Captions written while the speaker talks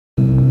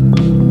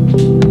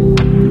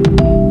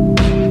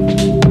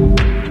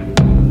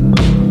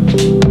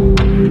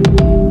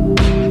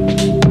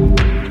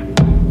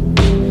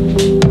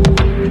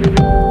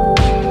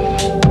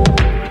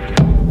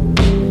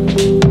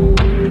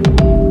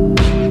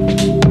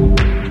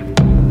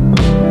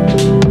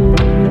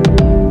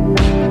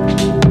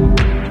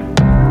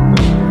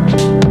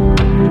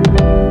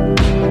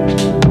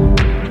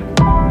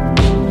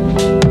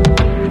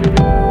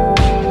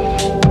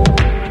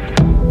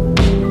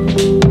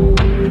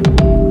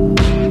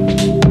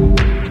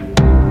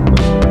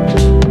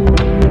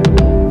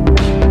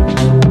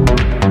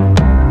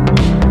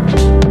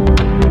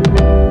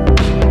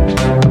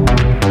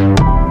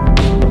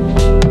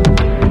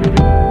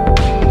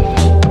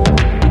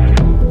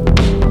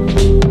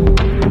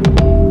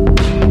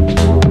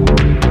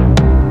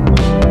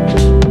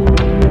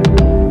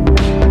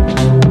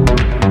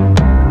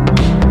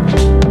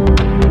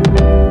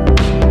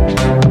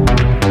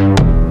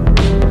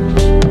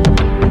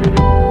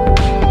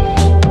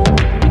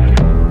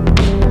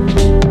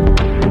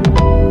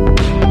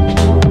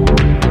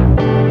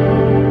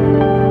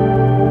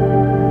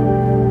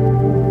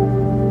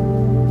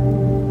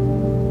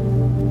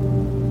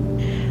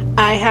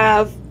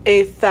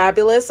a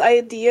fabulous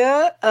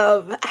idea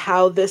of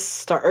how this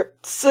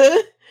starts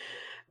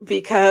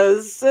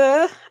because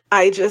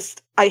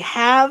I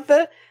have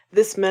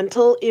this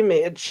mental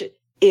image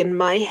in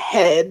my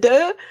head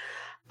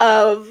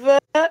of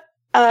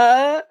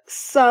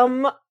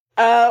some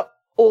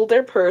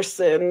older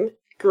person,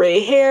 gray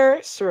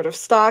hair, sort of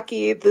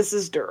stocky. This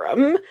is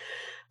Durham.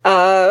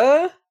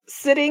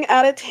 Sitting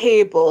at a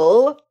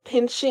table,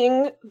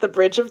 pinching the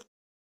bridge of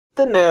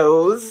the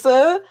nose,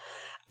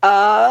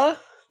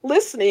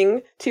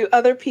 listening to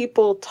other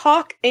people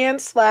talk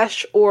and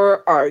 /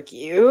 or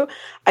argue.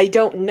 I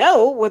don't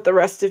know what the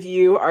rest of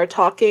you are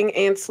talking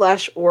and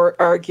 / or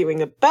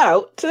arguing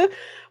about,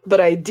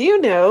 but I do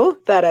know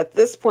that at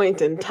this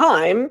point in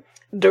time,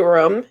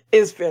 Durham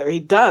is very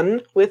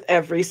done with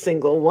every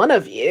single one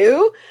of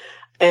you.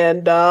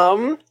 And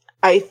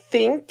I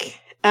think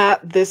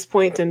at this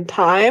point in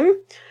time,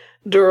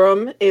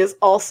 Durham is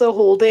also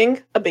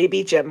holding a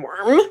baby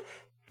gemworm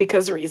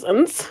because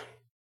reasons.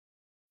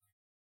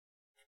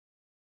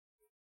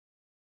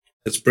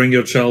 Let's bring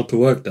your child to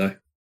work day.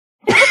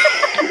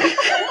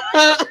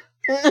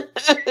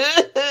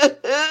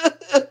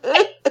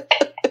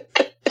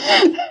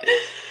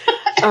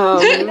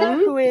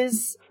 Who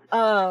is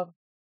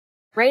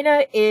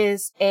Reyna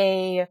is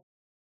a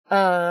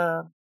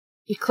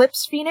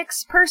Eclipse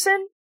Phoenix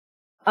person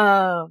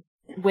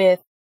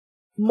with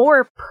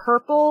more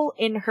purple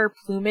in her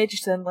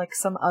plumage than like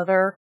some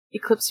other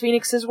Eclipse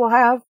Phoenixes will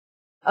have.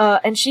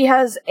 And she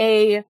has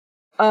a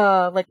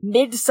like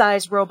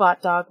mid-sized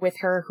robot dog with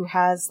her who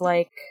has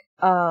like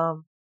a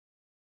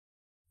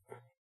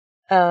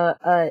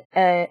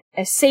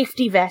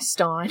safety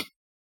vest on.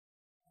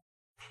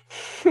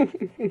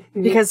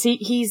 Because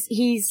he's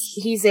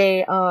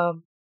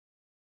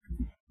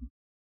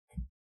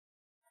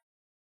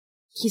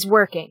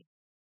working.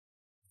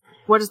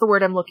 What is the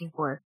word I'm looking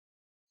for?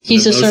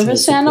 He's a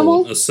service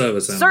animal? A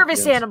service animal.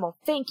 Service animal,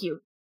 thank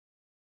you.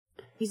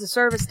 He's a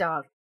service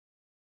dog.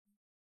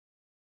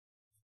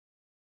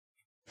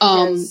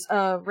 As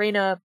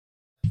Reyna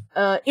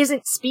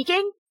isn't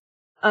speaking,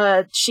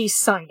 she's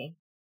signing.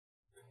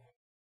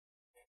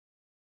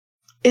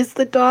 Is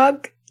the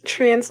dog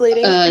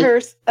translating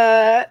her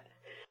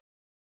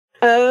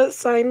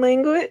sign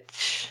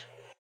language?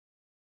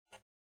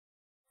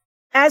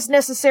 As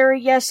necessary,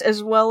 yes,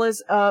 as well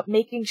as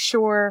making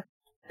sure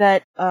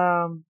that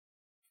I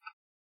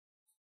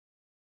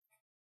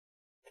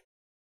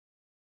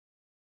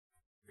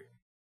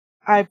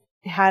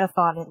had a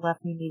thought and it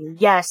left me neither.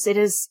 Yes, it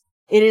is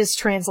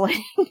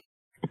translating.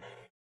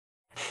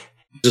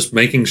 Just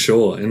making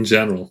sure, in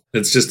general.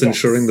 It's just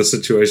ensuring the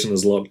situation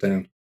is locked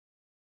down.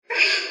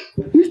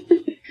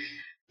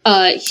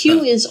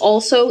 Hugh is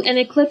also an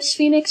Eclipse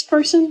Phoenix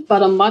person,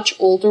 but a much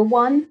older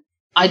one.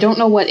 I don't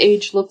know what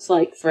age looks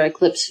like for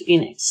Eclipse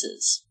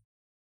Phoenixes.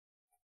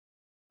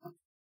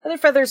 Other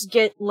feathers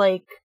get,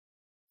 like,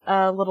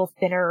 a little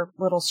thinner, a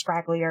little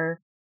scragglier,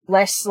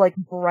 less, like,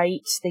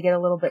 bright. They get a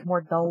little bit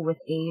more dull with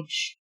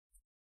age.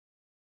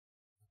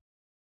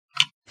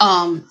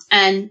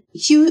 And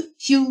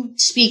Hugh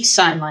speaks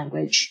sign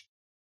language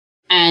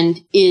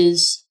and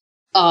is,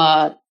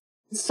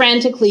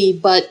 frantically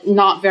but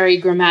not very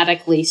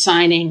grammatically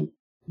signing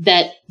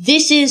that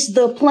this is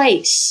the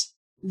place.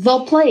 The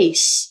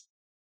place.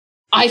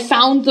 I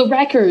found the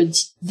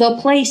records. The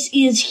place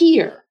is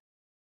here.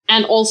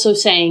 And also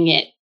saying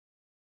it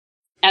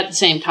at the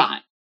same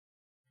time.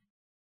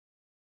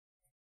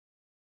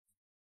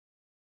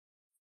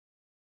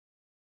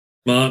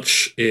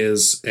 March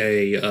is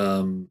a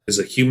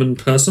human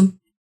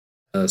person.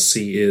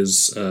 She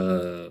is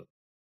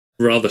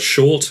rather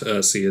short.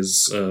 She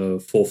is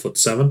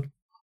 4'7".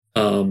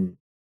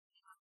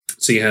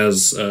 She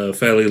has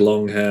fairly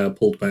long hair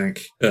pulled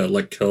back,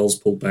 like curls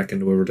pulled back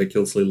into a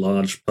ridiculously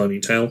large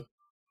ponytail,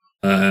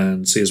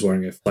 and she is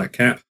wearing a flat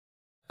cap.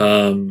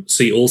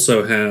 She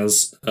also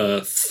has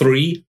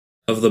 3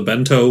 of the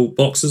bento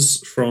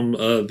boxes from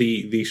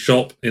the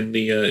shop in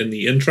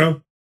the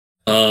intro.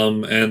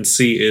 And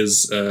she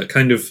is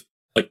kind of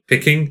like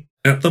picking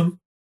at them,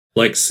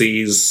 like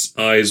C's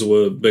eyes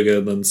were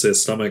bigger than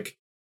C's stomach,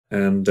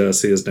 and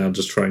she is now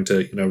just trying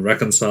to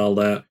reconcile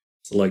that.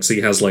 So like she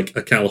has like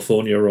a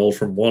California roll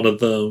from one of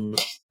them,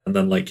 and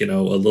then like a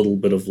little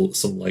bit of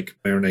some like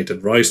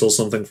marinated rice or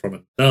something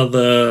from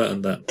another,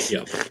 and then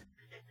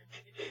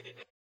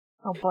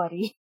Oh,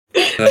 buddy.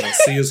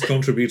 C is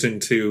contributing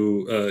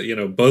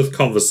to both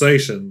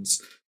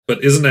conversations,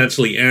 but isn't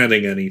actually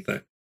adding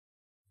anything.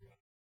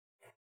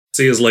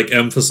 C is like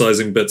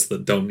emphasizing bits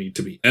that don't need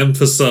to be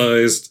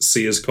emphasized.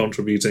 C is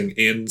contributing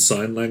in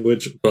sign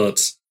language,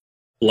 but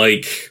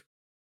like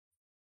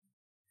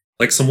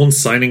someone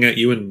signing at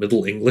you in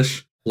Middle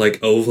English,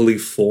 like overly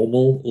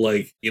formal,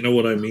 like you know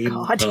what I mean?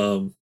 God.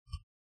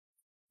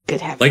 Good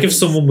heavens. Like if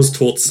someone was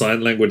taught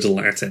sign language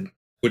Latin,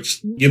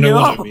 which you know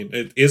what I mean.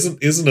 It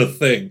isn't a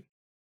thing,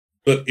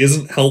 but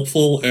isn't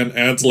helpful and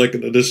adds like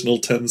an additional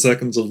 10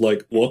 seconds of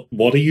like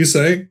what are you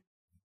saying?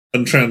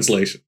 And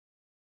translation.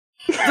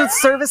 The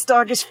service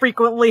dog is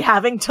frequently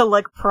having to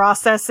like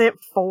process it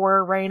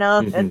for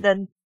Reyna and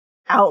then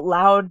out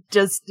loud,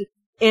 just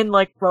in,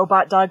 like,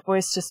 robot dog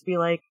voice, just be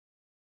like,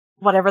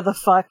 whatever the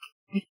fuck.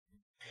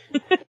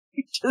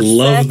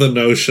 Love the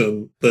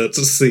notion that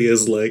C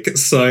is, like,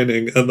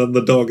 signing, and then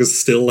the dog is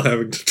still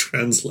having to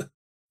translate.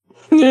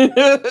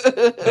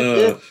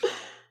 Because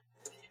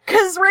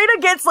Reyna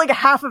gets, like,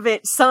 half of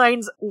it,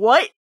 signs,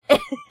 what?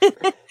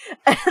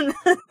 And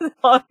the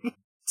dog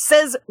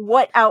says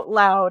what out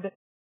loud,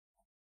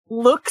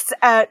 looks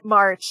at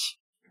March,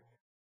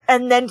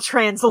 and then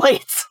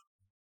translates.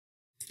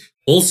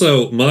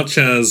 Also, March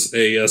has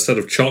a set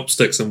of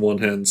chopsticks in one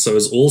hand, so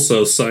is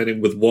also signing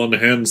with one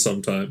hand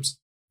sometimes.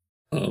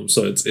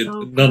 So it's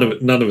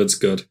none of it's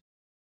good.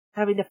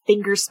 Having to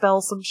finger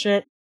spell some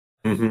shit.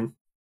 Mm-hmm.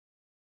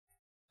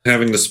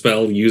 Having to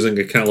spell using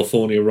a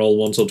California roll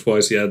once or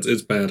twice, yeah,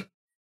 it's bad.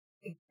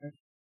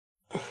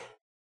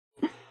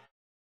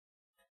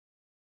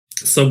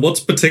 So what's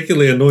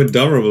particularly annoyed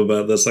Durham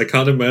about this? I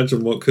can't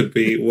imagine what could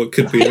be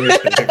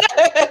irritating.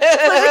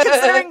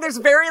 Considering there's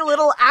very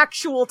little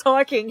actual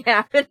talking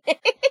happening.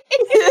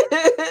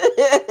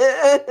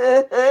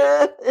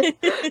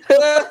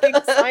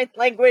 Sign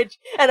language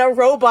and a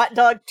robot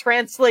dog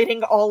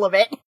translating all of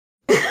it.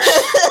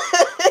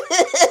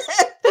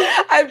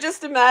 I'm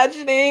just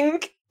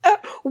imagining,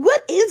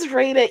 what is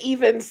Reyna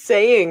even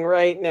saying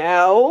right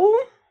now?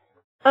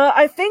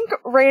 I think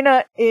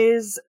Reyna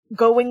is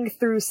going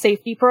through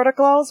safety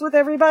protocols with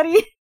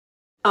everybody.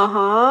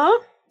 Uh-huh.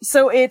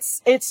 So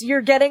it's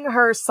you're getting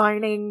her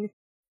signing,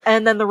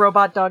 and then the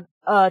robot dog,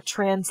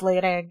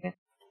 translating.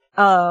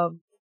 We're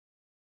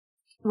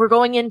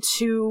going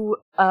into,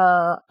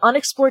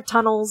 unexplored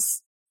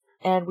tunnels,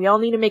 and we all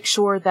need to make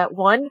sure that,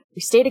 one,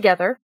 we stay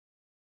together.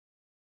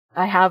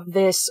 I have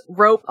this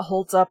rope,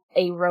 holds up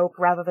a rope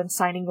rather than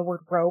signing the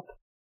word rope.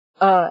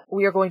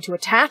 We are going to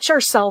attach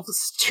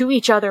ourselves to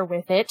each other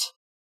with it.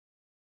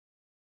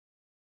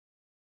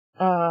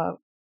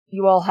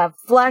 You all have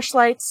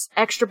flashlights,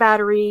 extra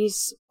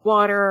batteries,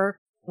 water.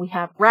 We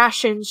have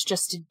rations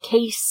just in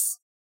case.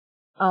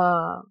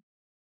 You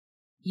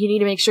need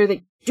to make sure that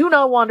you do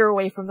not wander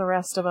away from the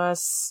rest of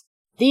us.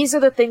 These are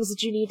the things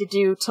that you need to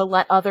do to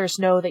let others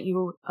know that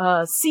you,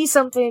 see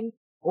something,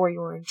 or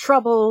you're in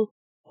trouble,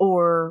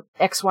 or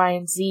X, Y,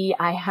 and Z.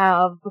 I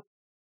have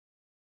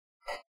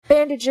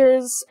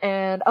bandages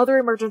and other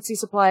emergency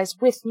supplies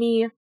with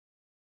me.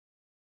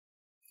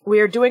 We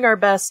are doing our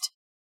best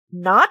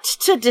not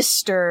to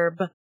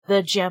disturb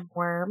the gem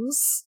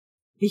worms,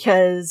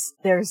 because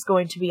there's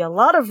going to be a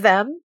lot of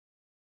them,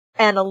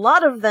 and a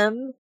lot of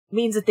them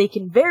means that they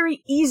can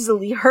very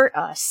easily hurt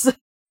us.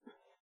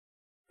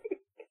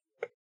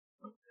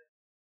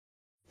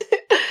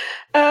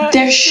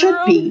 There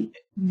should be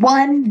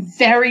one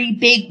very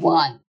big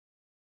one.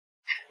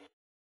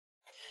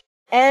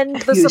 And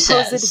the Who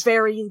supposed says?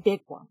 very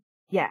big one.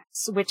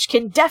 Yes, which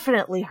can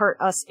definitely hurt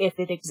us if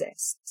it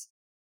exists.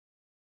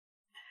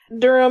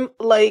 Durham,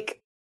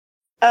 like,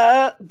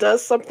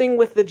 does something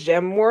with the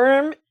gem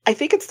worm. I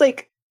think it's,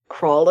 like,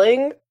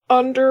 crawling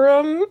on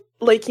Durham.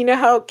 Like, you know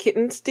how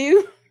kittens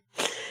do?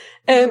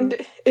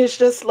 And it's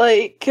just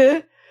like,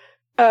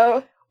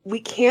 we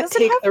can't Does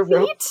take it the have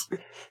rope. feet?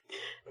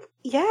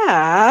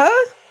 Yeah.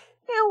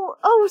 Ew.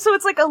 Oh, so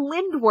it's like a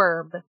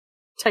lindworm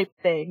type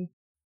thing.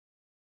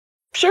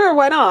 Sure,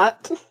 why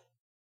not?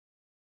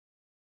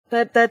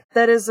 That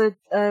is a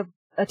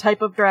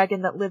type of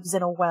dragon that lives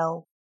in a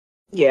well.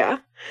 Yeah.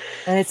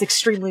 And it's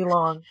extremely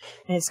long.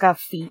 And it's got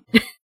feet.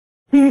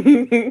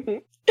 Yeah.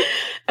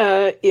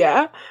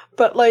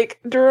 But, like,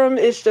 Durham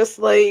is just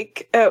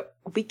like,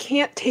 we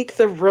can't take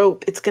the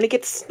rope. It's gonna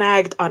get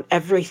snagged on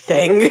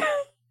everything.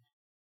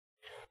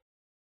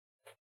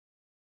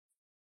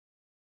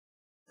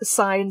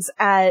 Signs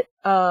at,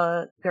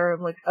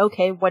 Durham, like,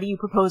 okay, what do you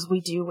propose we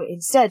do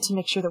instead to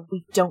make sure that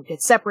we don't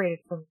get separated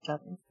from each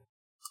other?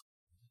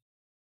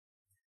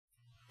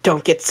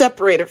 Don't get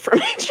separated from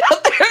each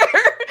other.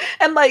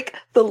 And, like,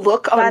 the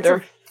look on That's their...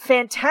 a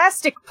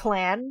fantastic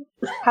plan.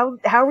 How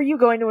are you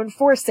going to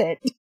enforce it?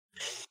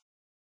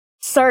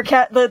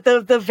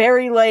 The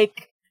very,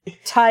 like,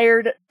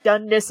 tired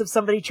doneness of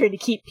somebody trying to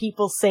keep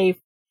people safe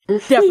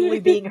definitely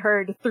being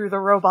heard through the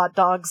robot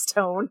dog's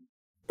tone.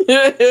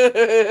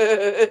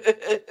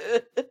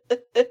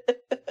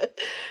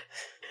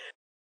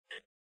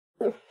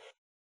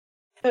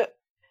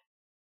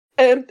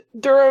 And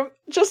Durham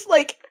just,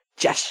 like,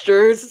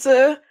 gestures.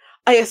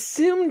 I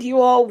assumed you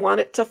all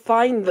wanted to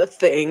find the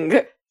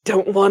thing.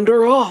 Don't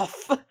wander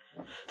off.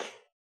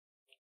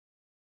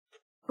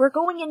 We're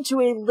going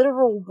into a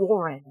literal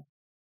warren.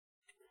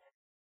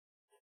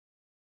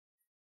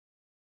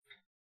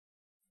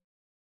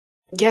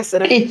 Yes,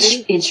 and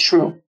It's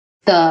true.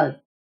 Oh,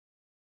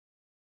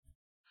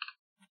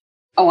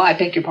 I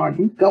beg your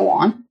pardon. Go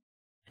on.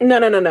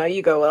 No.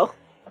 You go, Will.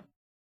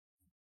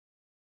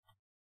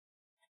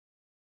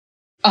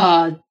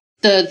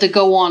 The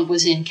go on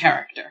was in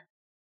character.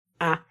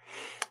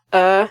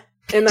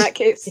 In that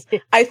case,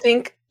 I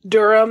think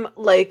Durham,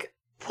 like,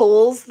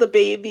 pulls the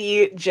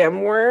baby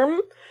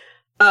gemworm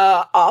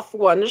off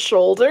one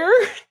shoulder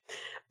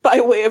by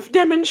way of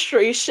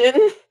demonstration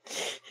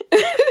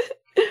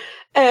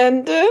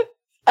and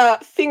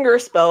finger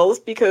spells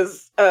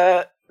because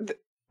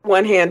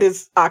one hand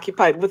is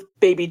occupied with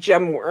baby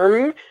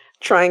Gemworm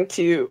trying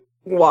to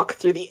walk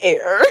through the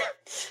air.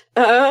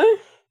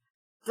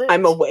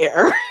 I'm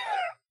aware.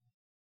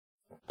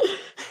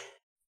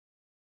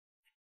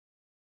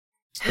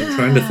 I'm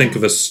trying to think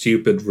of a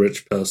stupid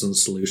rich person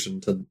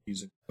solution to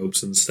using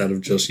ropes instead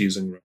of just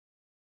using ropes.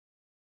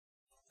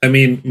 I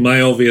mean, my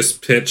obvious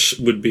pitch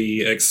would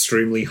be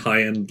extremely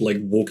high-end, like,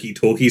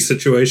 walkie-talkie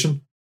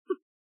situation.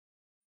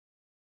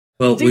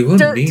 Well, we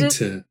won't need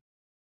to...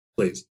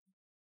 Please.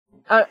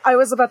 I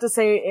was about to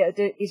say,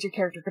 is your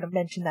character going to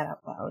mention that out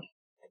loud?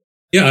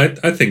 Yeah,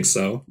 I think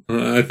so.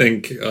 I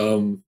think,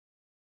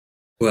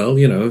 well,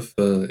 you know,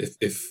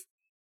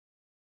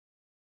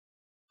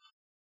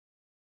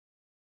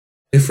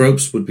 if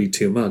ropes would be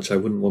too much, I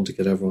wouldn't want to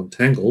get everyone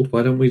tangled.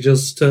 Why don't we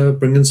just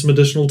bring in some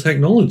additional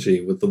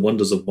technology? With the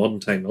wonders of modern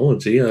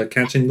technology,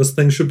 catching this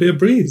thing should be a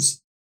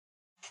breeze.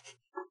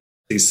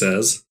 He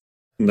says,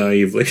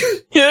 naively.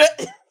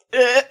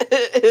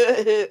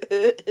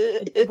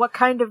 What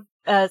kind of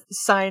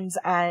signs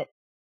at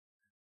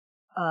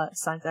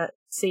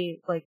say,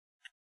 like,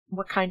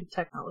 what kind of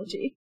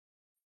technology?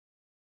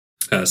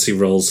 She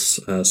rolls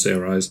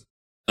her eyes.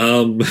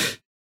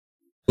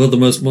 Well, the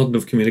most modern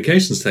of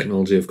communications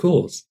technology, of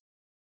course.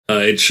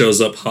 It shows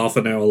up half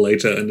an hour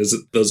later and is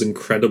those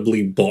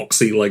incredibly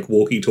boxy, like,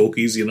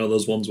 walkie-talkies, you know,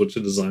 those ones which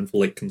are designed for,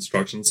 like,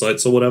 construction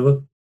sites or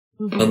whatever?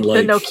 Mm-hmm.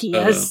 Unlike, the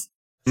Nokias.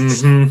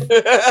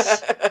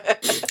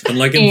 And,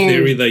 like, in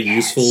theory, they're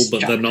useful,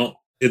 but they're not,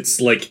 it's,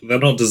 like, they're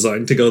not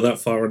designed to go that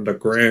far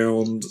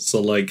underground,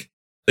 so, like,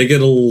 they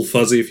get a little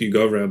fuzzy if you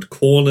go around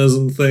corners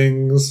and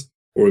things,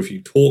 or if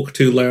you talk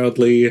too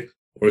loudly,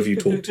 or if you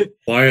talk too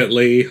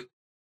quietly.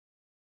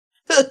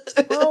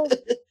 Well,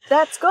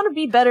 that's going to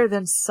be better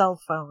than cell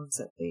phones,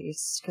 at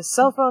least, because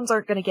cell phones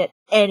aren't going to get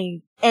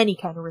any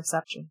kind of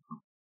reception.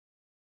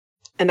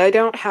 And I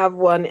don't have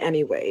one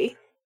anyway.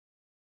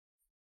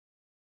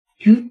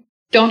 You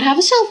don't have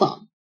a cell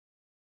phone?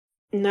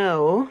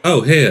 No.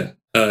 Oh, here.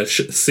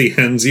 See,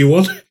 hands you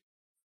one?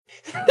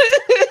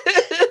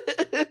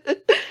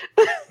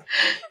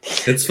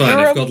 It's fine,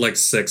 I've got like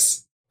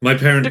 6. My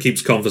parent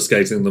keeps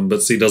confiscating them,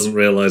 but she doesn't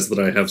realize that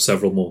I have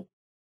several more.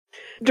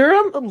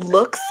 Durham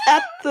looks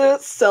at the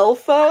cell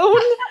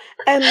phone,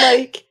 and,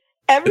 like,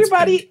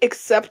 everybody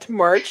except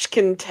March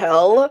can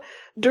tell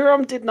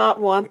Durham did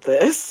not want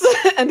this,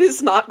 and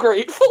is not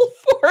grateful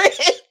for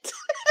it.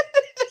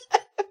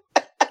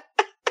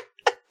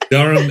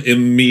 Durham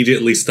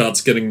immediately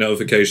starts getting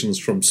notifications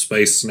from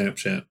Space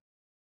Snapchat.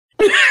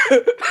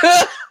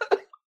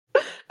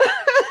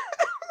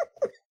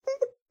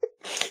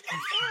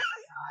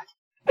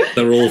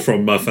 They're all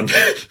from Muffin.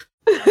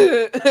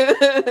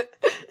 I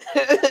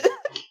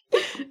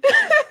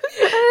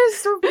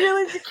just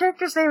realized the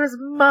character's name is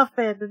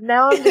Muffin, and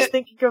now I'm just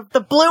thinking of the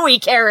Bluey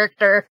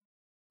character.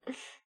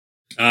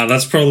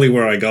 That's probably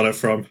where I got it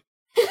from.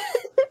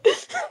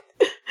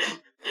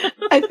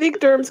 I think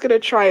Durham's gonna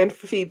try and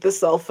feed the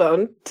cell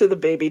phone to the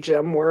baby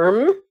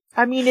Gemworm.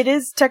 I mean, it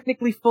is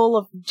technically full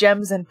of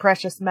gems and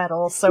precious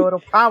metals, so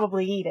it'll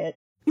probably eat it.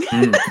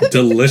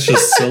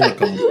 Delicious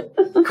silicone.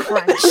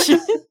 Crunch.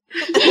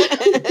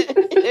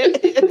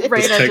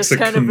 Just takes a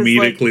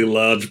comedically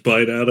large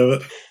bite out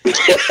of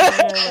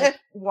it.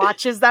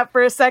 Watches that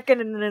for a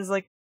second and then is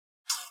like,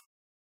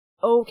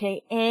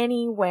 okay,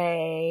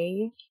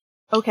 anyway.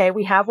 Okay,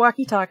 we have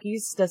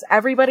walkie-talkies. Does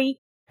everybody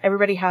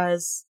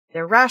has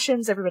their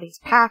rations, everybody's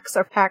packs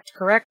are packed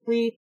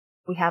correctly.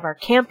 We have our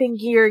camping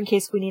gear in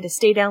case we need to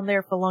stay down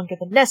there for longer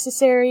than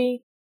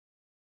necessary.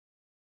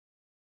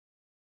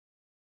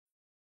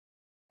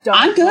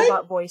 I'm good.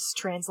 Robot voice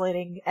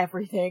translating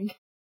everything.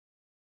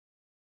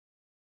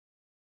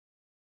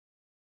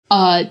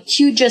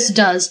 Q just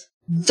does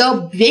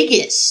the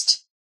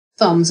biggest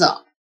thumbs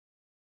up.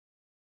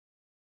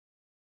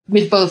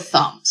 With both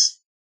thumbs.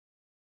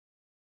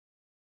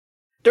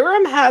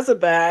 Durham has a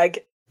bag.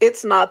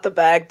 It's not the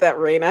bag that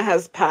Raina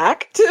has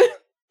packed.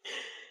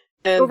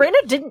 Well,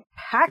 Raina didn't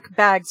pack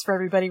bags for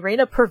everybody.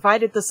 Raina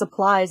provided the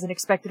supplies and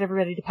expected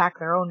everybody to pack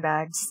their own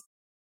bags.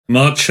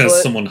 March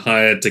has someone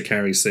hired to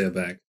carry Sear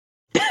bag.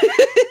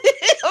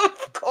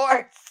 Of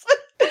course.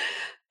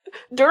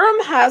 Durham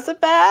has a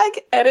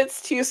bag, and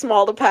it's too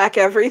small to pack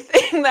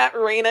everything that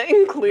Raina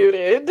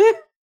included.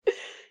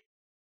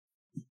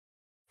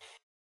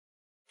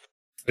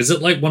 Is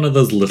it like one of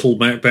those little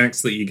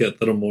backpacks that you get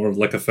that are more of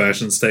like a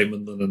fashion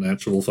statement than an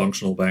actual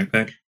functional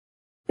backpack?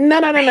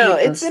 No.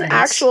 It's an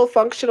actual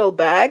functional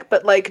bag,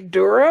 but like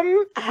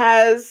Durham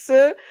is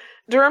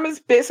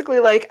basically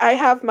like, I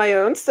have my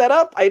own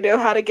setup. I know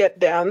how to get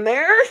down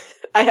there.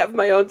 I have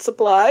my own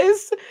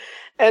supplies.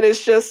 And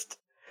it's just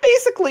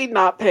basically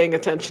not paying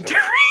attention to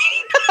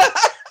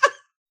Raina.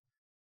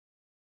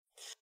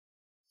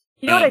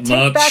 You know what? I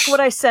take back what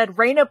I said.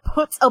 Raina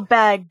puts a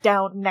bag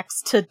down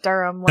next to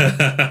Durham. Like,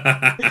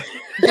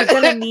 you're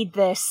gonna need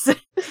this. And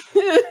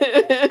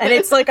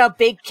it's like a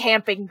big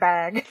camping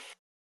bag.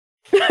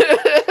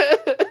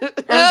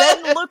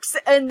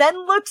 and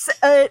then looks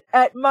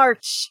at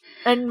March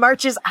and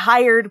March's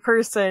hired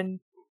person.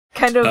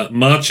 Kind of.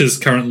 March is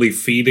currently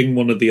feeding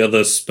one of the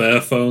other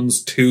spare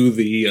phones to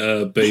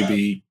the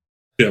baby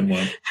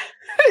gemworm.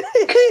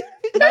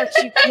 March,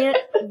 you can't.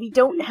 We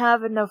don't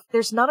have enough.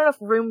 There's not enough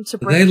room to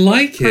bring. They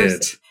like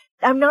it.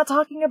 I'm not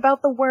talking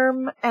about the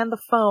worm and the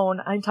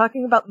phone. I'm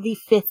talking about the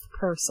fifth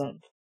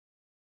person.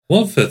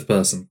 What fifth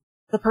person?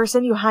 The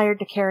person you hired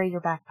to carry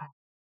your backpack.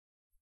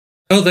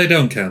 Oh, they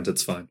don't count.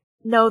 It's fine.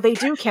 No, they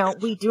do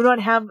count. We do not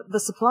have the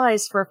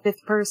supplies for a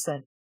fifth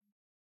person.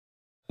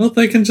 Well,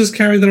 they can just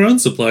carry their own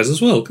supplies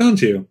as well,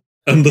 can't you?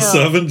 And the No.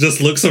 servant just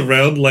looks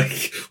around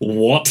like,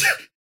 what?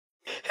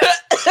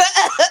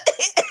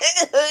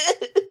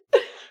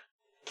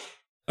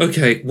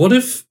 Okay, what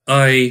if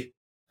I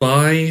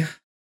buy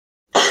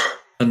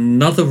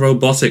another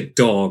robotic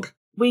dog?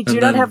 We do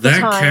And not then have the that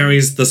time.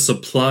 carries the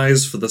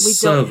supplies for the We don't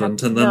servant,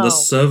 have- and then no. the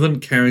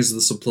servant carries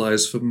the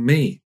supplies for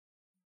me.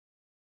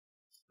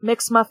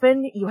 Mix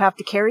Muffin, you have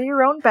to carry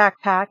your own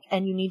backpack,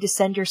 and you need to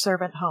send your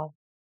servant home.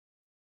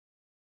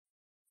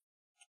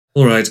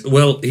 Alright,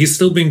 well, he's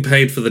still being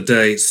paid for the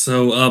day,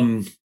 so,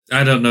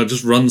 I don't know,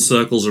 just run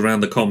circles around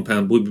the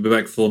compound. We'll be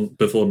back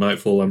before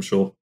nightfall, I'm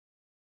sure.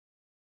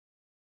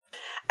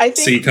 I think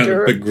So he kind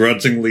of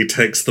begrudgingly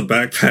takes the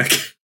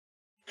backpack.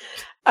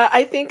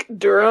 I think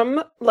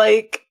Durham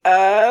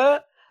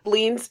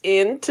leans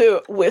in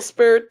to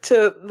whisper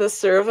to the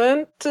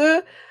servant,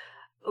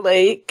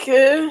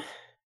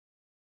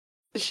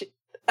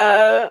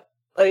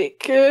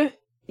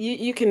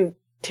 you can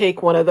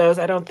take one of those.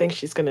 I don't think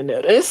she's gonna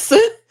notice.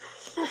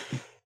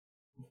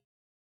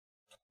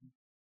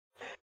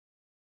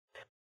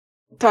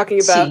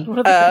 Talking about One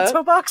of the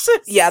bento boxes?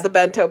 yeah, the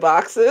bento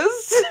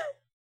boxes.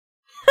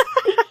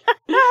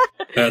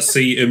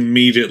 C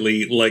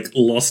immediately,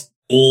 lost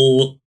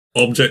all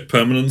object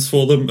permanence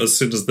for them as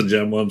soon as the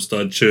gemworm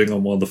started chewing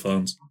on one of the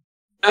phones.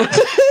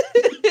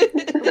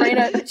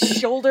 Raina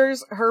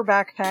shoulders her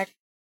backpack.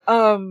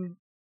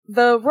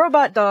 The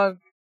robot dog,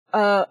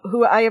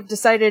 who I have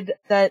decided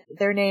that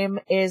their name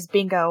is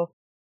Bingo.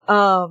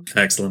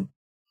 Excellent.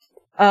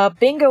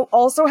 Bingo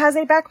also has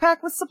a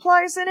backpack with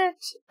supplies in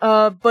it,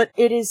 but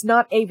it is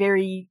not a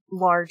very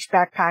large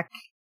backpack,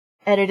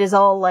 and it is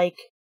all,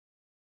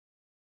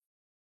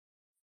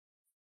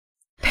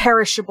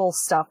 perishable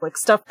stuff,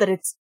 stuff that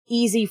it's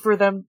easy for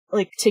them,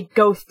 to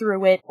go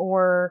through it,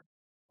 or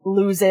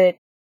lose it,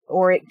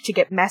 or it to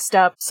get messed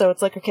up, so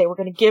it's okay, we're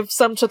gonna give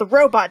some to the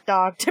robot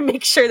dog to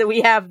make sure that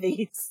we have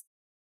these.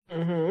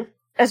 Mm-hmm.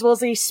 As well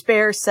as a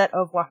spare set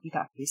of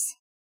walkie-talkies.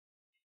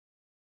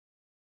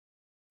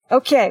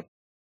 Okay.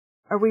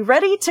 Are we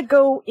ready to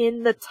go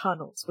in the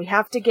tunnels? We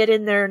have to get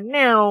in there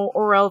now,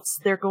 or else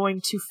they're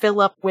going to fill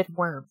up with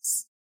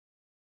worms.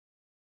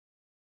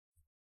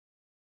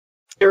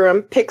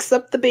 Durham picks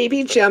up the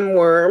baby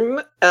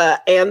gemworm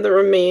and the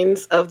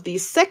remains of the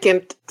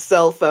second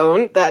cell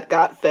phone that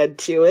got fed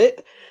to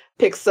it,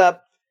 picks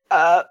up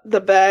the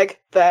bag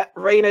that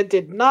Raina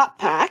did not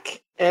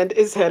pack, and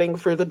is heading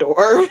for the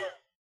door.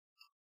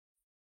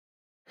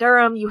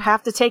 Durham, you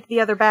have to take the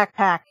other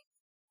backpack.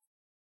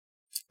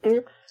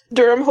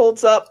 Durham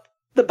holds up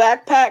the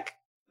backpack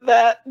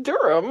that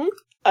Durham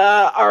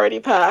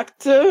already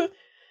packed. Don't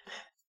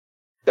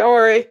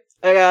worry,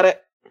 I got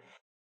it.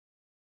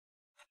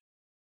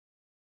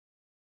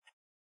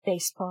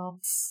 Face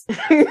palms.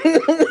 Picks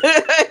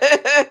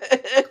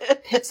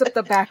up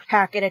the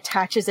backpack and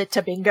attaches it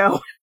to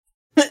Bingo.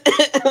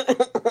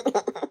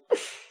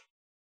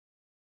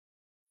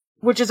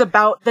 Which is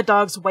about the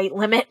dog's weight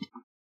limit.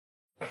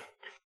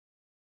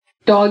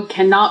 Dog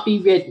cannot be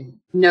ridden.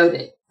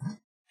 Noted.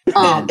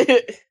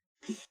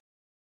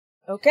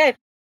 Okay.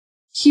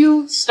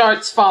 Q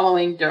starts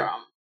following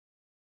Durham.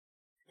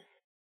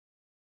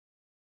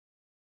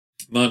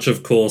 March,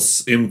 of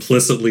course,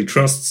 implicitly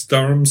trusts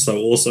Durham, so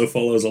also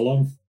follows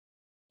along.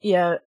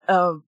 Yeah,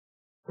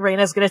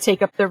 Raina's gonna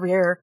take up the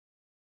rear.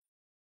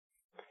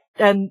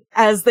 And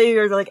as they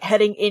are,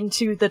 heading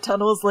into the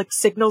tunnels,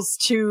 signals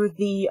to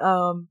the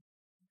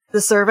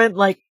servant,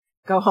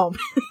 go home.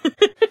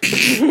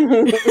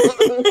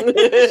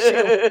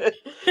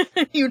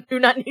 You do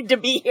not need to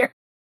be here.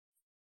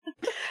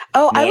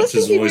 Oh, I was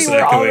March's thinking voice we were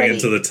echoing already...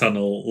 into the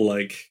tunnel,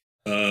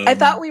 I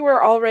thought we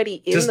were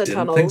already in just the didn't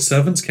tunnels. think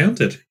servants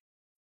counted.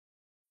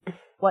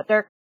 What,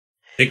 Dirk?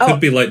 It could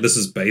be this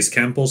is base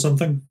camp or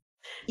something.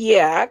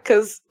 Yeah,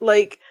 because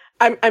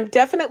I'm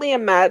definitely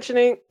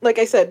imagining. Like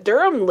I said,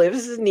 Durham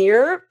lives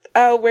near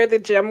where the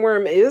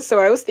gemworm is, so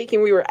I was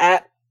thinking we were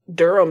at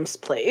Durham's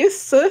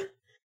place.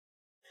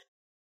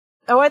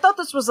 Oh, I thought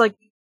this was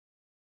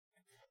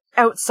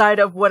outside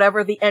of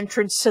whatever the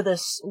entrance to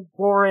this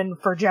warren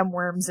for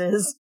gemworms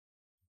is.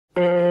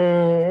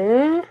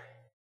 Mm.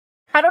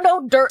 I don't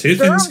know. Two things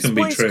Durham's can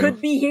be place true.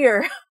 could be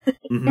here.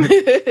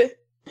 Mhm.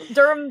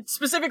 Durham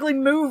specifically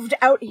moved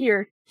out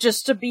here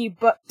just to be,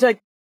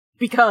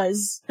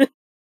 because.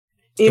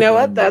 You know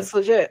what? That's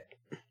legit.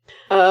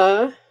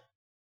 But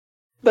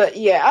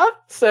yeah,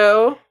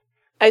 so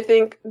I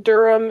think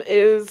Durham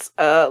is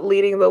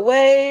leading the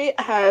way,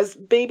 has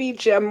baby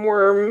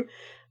gemworm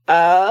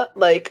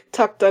like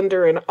tucked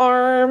under an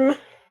arm.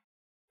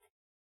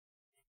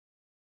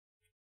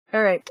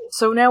 Alright,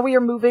 so now we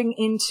are moving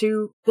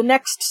into the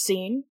next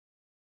scene,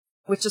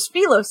 which is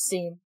Philo's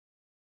scene.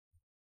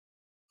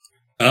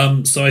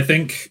 So I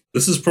think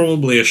this is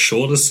probably a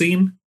shorter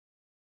scene,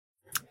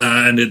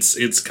 and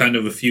it's kind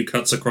of a few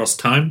cuts across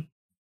time,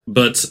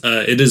 but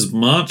it is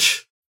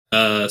March.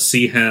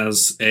 C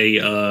has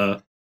a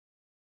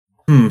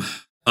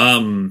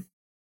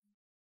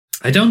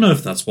I don't know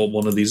if that's what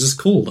one of these is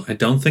called. I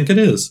don't think it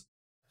is.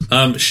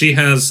 She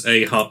has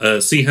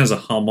C has a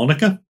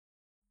harmonica.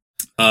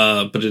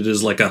 But it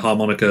is like a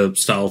harmonica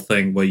style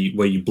thing where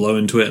you blow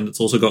into it, and it's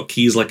also got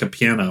keys like a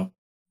piano.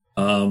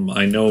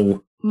 I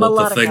know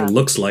what the thing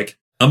looks like.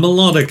 A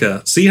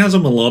melodica. C has a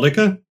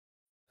melodica.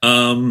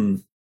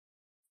 And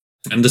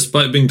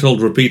despite being told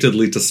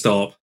repeatedly to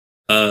stop,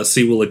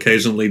 C will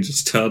occasionally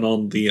just turn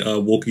on the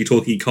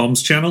walkie-talkie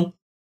comms channel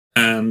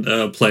and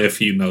play a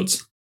few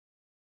notes.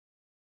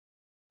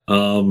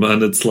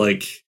 And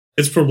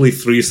it's probably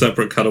 3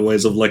 separate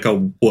cutaways of like a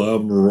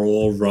worm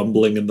roar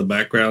rumbling in the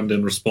background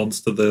in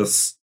response to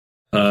this.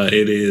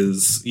 It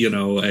is,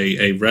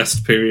 a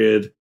rest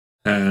period,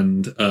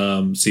 and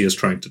C is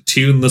trying to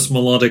tune this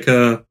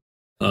melodica.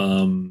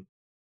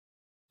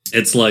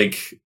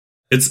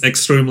 It's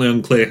extremely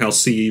unclear how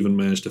C even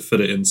managed to fit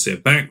it into a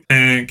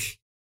backpack.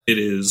 It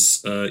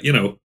is,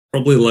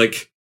 probably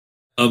like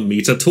a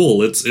meter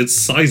tall. It's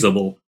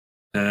sizable,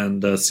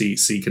 and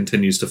C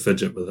continues to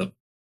fidget with it.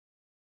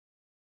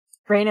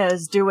 Reyna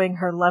is doing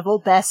her level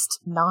best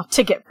not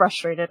to get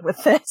frustrated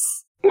with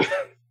this.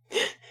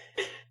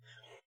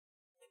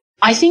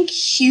 I think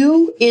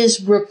Hugh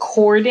is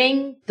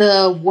recording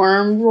the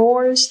worm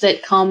roars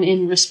that come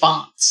in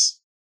response.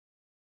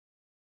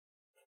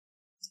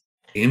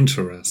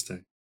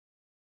 Interesting.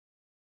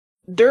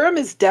 Durham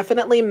is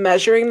definitely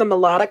measuring the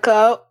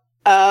melodica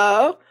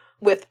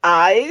with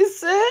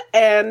eyes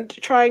and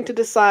trying to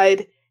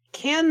decide,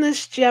 can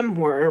this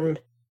gemworm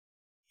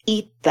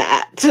eat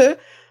that?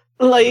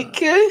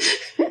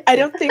 I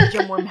don't think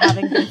Gemworm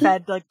having been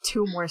fed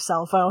 2 more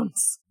cell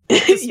phones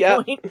at this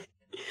point.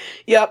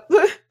 Yep.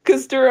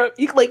 Because Durham,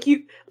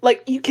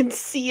 you can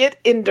see it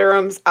in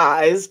Durham's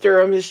eyes.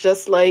 Durham is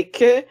just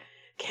like,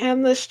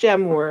 can this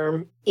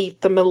gemworm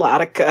eat the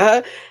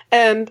melodica?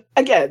 And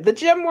again, the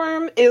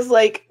gemworm is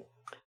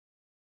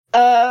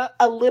a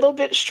little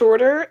bit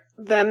shorter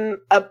than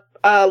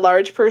a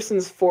large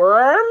person's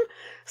forearm.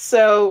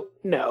 So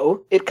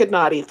no, it could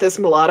not eat this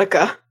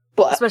melodica.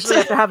 But especially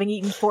after having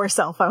eaten 4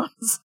 cell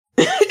phones.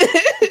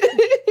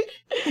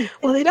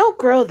 Well, they don't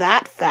grow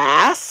that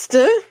fast.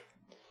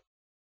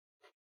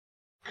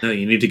 No,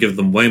 you need to give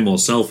them way more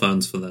cell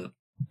phones for that.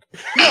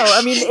 No,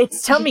 I mean,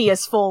 its tummy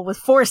is full with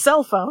 4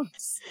 cell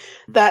phones.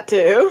 That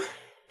too.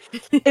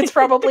 It's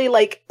probably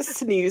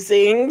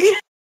snoozing.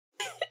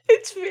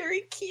 It's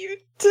very cute.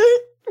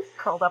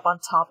 Curled up on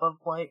top of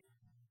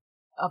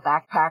a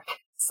backpack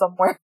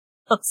somewhere.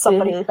 On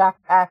somebody's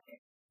backpack.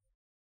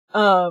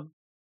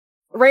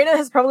 Reyna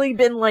has probably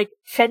been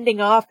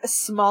fending off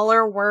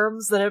smaller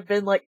worms that have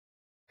been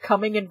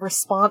coming in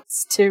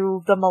response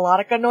to the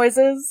melodica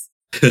noises.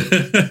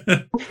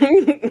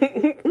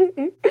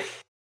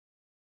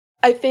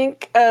 I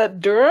think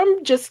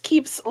Durham just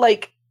keeps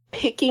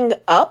picking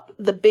up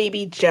the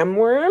baby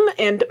gemworm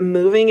and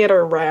moving it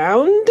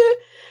around,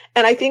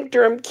 and I think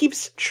Durham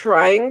keeps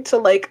trying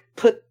to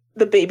put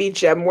the baby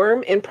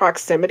gemworm in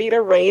proximity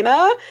to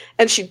Reyna,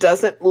 and she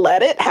doesn't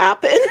let it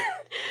happen.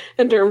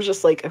 And Durham's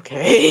just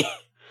okay.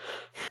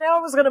 Now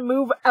I was gonna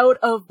move out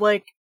of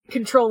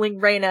controlling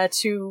Reyna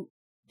to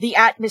the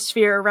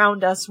atmosphere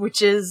around us,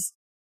 which is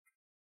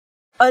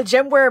a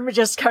gemworm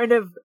just kind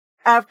of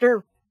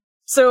after.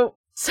 So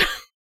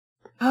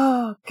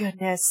oh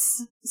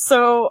goodness.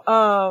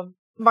 So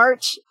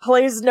March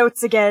plays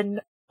notes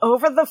again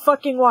over the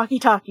fucking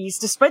walkie-talkies,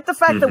 despite the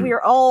fact that we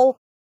are all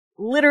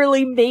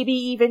literally maybe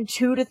even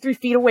 2 to 3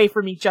 feet away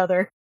from each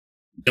other.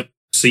 Yep.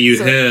 So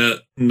you hear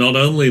not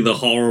only the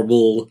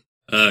horrible,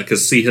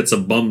 because C hits a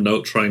bum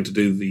note trying to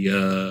do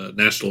the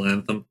national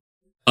anthem.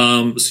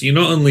 So you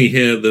not only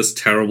hear this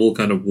terrible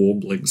kind of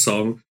warbling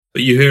song,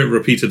 but you hear it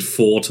repeated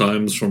 4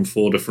 times from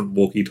 4 different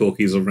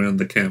walkie-talkies around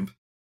the camp.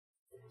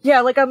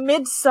 Yeah, a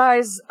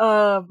mid-size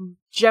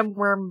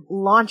gemworm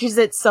launches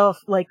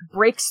itself,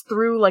 breaks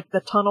through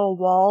the tunnel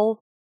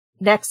wall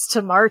next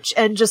to March,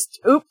 and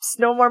just, oops,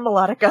 no more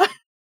melodica.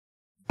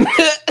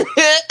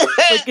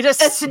 It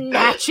just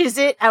snatches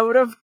it out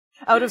of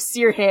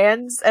Seer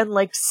hands and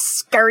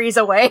scurries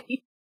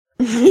away.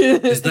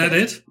 Is that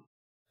it?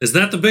 Is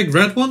that the big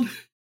red one?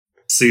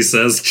 C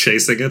says,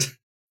 chasing it.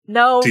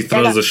 No. She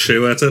throws a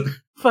shoe at it.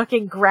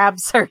 Fucking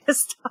grabs her to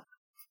stop.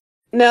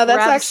 No,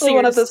 that's actually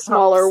one of the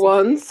smaller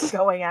ones.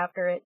 Going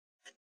after it.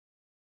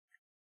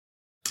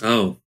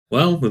 Oh,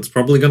 well, it's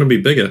probably going to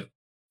be bigger.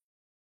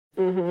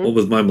 What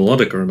with my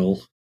melodica and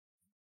all.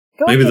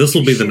 Maybe this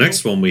will be the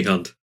next one we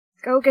hunt.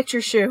 Go get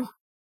your shoe.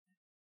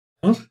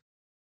 What?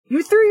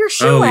 You threw your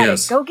shoe at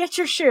yes. it. Go get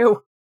your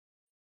shoe.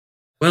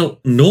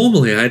 Well,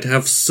 normally I'd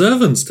have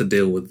servants to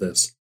deal with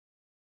this.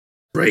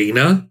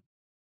 Raina?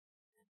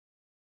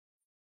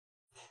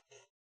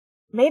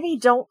 Maybe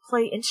don't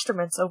play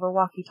instruments over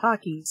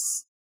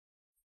walkie-talkies.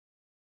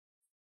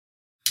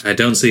 I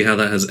don't see how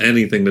that has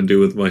anything to do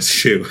with my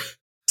shoe,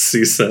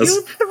 she says.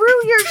 You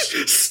threw your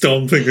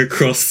stomping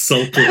across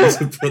Saltpools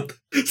to put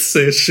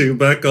Sea's shoe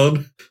back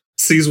on.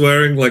 She's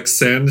wearing, like,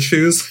 sand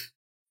shoes.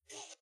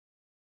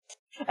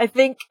 I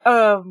think,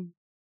 Raina,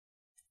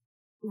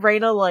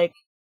 like,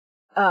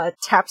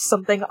 taps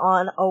something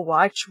on a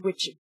watch,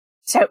 which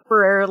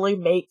temporarily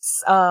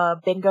makes,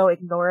 Bingo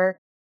ignore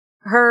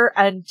her,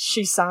 and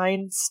she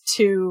signs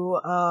to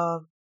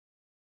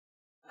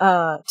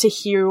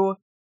Hugh,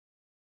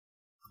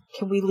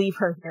 can we leave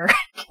her here?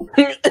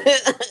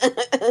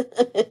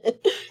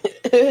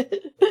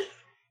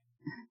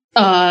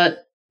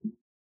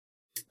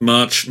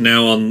 March,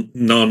 now on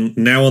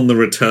the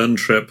return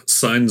trip,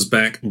 signs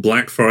back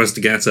Black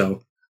Forest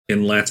Gatto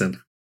in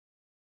Latin.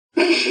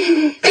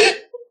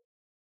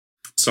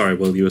 Sorry,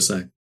 Will, you were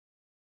saying.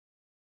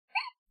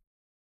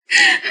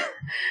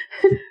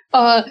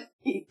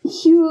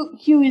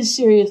 Hugh is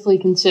seriously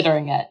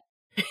considering it.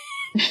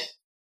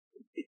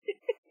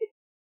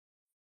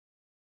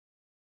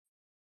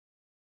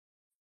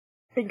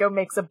 Bingo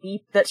makes a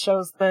beep that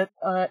shows that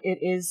it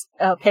is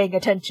paying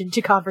attention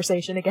to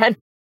conversation again.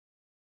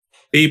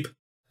 Beep.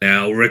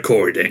 Now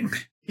recording.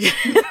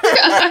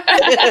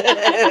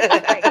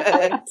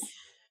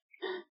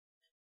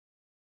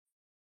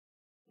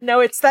 No,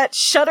 it's that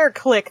shutter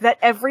click that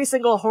every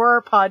single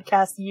horror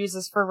podcast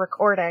uses for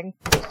recording.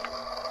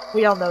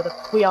 We all know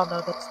that's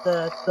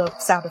the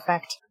sound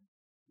effect.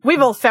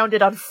 We've all found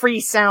it on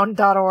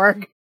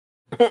freesound.org.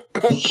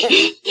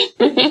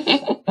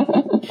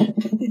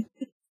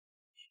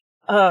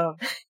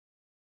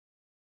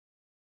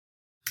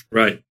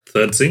 Right,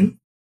 third scene?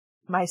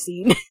 My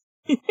scene.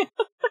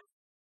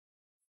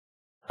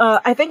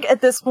 I think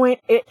at this point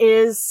it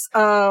is,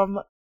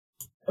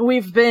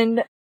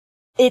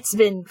 it's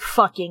been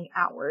fucking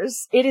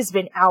hours. It has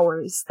been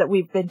hours that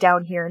we've been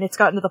down here, and it's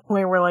gotten to the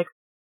point where, like,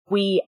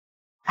 we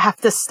have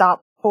to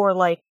stop for,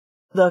 like,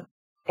 the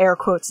air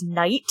quotes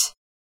night.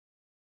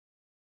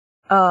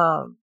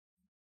 And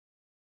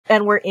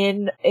we're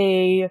in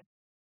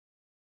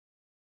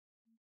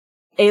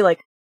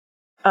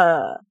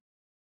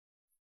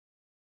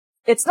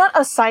it's not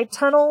a side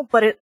tunnel,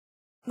 but it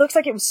looks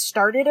like it was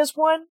started as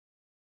one.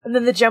 And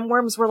then the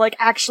gemworms were like,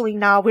 actually,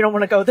 nah, we don't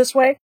want to go this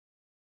way.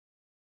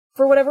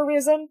 For whatever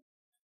reason.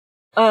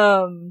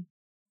 So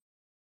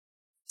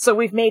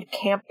we've made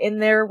camp in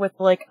there with,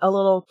 like, a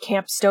little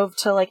camp stove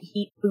to, like,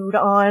 heat food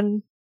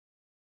on.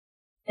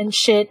 And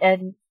shit,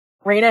 and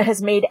Raina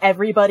has made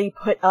everybody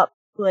put up,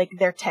 like,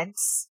 their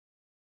tents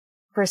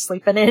for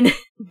sleeping in.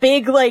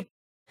 Big, like,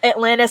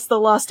 Atlantis the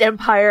Lost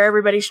Empire,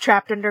 everybody's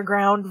trapped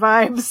underground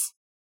vibes.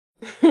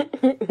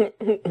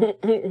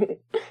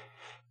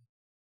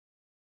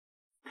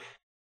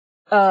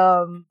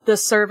 The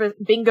service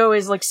Bingo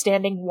is, like,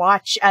 standing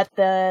watch at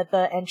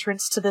the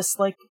entrance to this,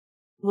 like,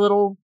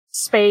 little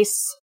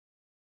space.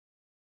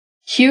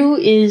 Hugh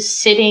is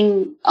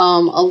sitting a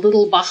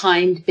little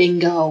behind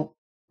Bingo,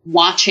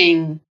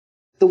 watching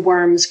the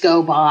worms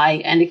go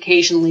by and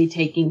occasionally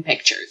taking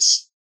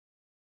pictures.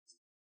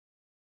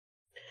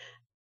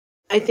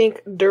 I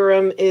think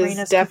Durham is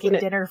Raina's definitely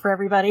cooking dinner for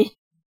everybody.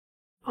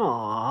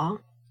 Aww.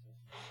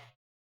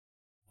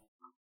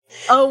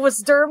 Oh, was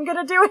Durham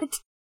gonna do it?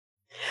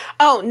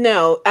 Oh,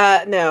 no.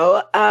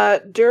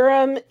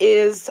 Durham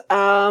is,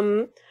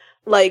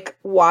 like,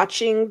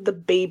 watching the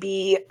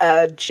baby,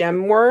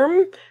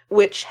 gemworm,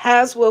 which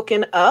has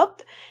woken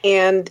up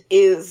and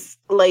is,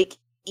 like,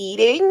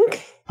 eating,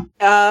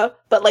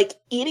 but, like,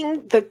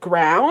 eating the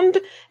ground,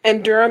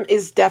 and Durham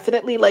is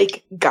definitely,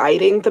 like,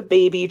 guiding the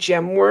baby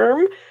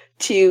gemworm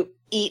to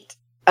eat,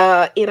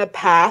 in a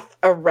path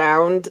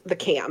around the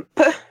camp.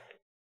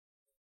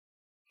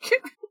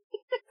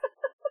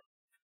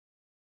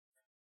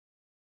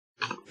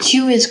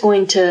 Hugh is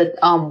going to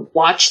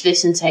watch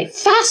this and say,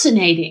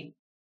 fascinating!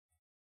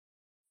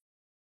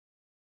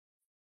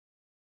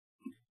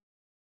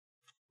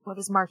 What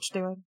is March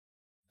doing?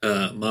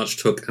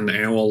 March took an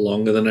hour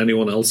longer than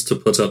anyone else to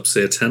put up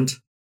their tent,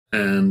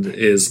 and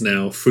is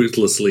now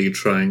fruitlessly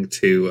trying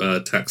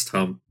to text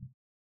Hum.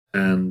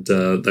 And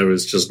there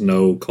is just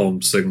no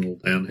comm signal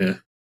down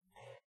here.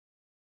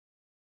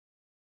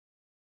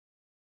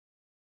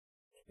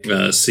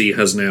 C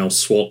has now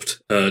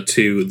swapped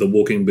to the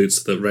walking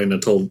boots that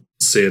Raina told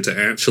Seer to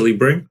actually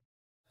bring,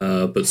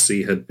 but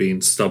C had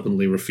been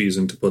stubbornly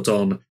refusing to put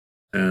on,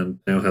 and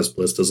now has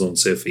blisters on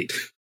Seer feet.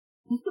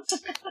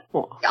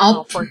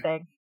 Oh, poor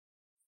thing.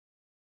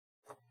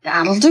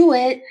 That'll do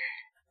it.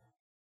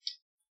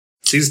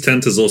 C's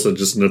tent is also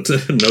just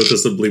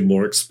noticeably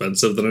more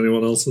expensive than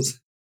anyone else's.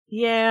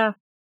 Yeah,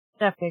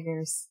 that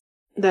figures.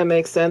 That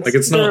makes sense. Like,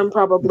 it's Durham not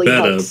probably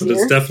better, helps but here.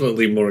 it's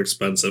definitely more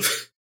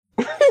expensive.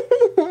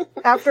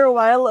 After a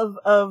while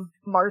of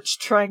March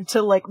trying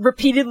to, like,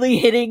 repeatedly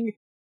hitting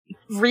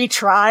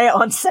retry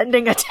on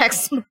sending a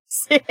text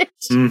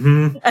message.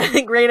 Mm-hmm. I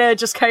think Reyna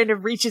just kind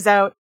of reaches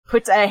out,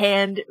 puts a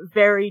hand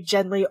very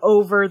gently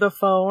over the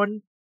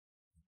phone,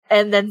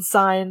 and then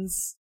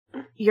signs,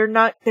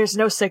 there's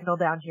no signal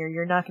down here.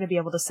 You're not going to be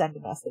able to send a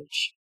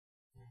message.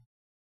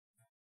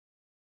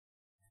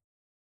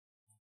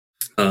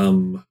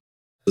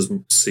 Does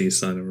C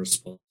sign a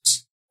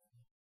response?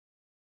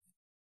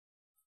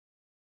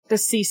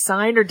 Does C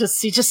sign, or does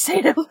C just say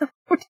it out loud?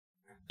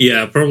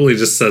 Yeah, probably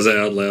just says it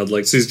out loud.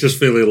 Like, she's just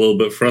feeling a little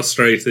bit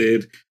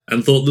frustrated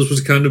and thought this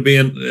was kind of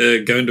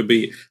going to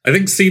be... I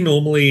think C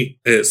normally...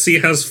 C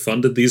has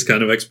funded these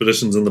kind of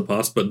expeditions in the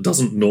past, but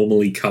doesn't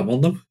normally come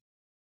on them.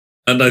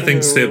 And I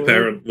think Seer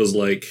Parent was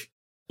like,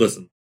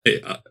 listen,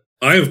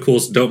 I of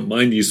course don't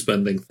mind you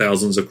spending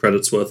thousands of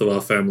credits worth of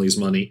our family's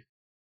money,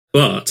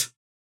 but,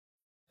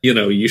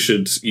 you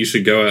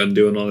should go out and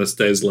do an honest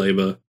day's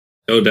labor.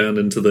 Go down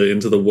into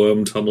the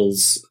worm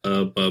tunnels,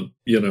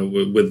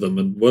 with them,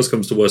 and worst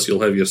comes to worst,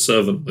 you'll have your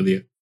servant with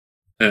you.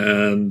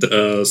 And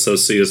so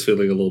C is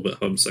feeling a little bit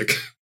homesick.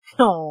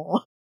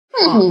 Oh,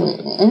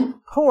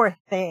 poor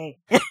thing.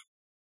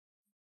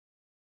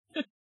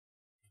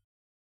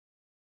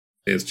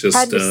 It's just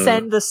had to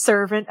send the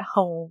servant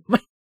home.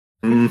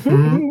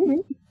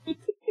 Mm-hmm.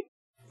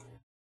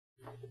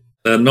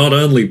 They're not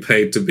only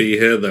paid to be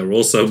here; they're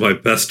also my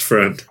best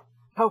friend.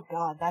 Oh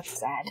God, that's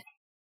sad.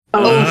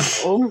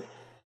 Oh.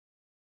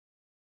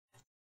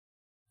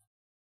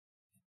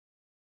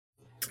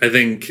 I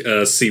think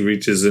C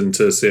reaches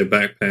into Seer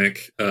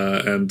backpack,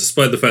 and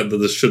despite the fact that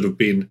this should have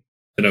been,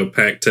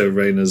 packed to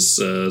Reyna's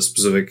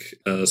specific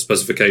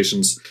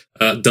specifications,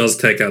 does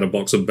take out a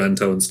box of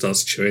bento and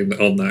starts chewing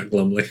on that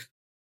glumly.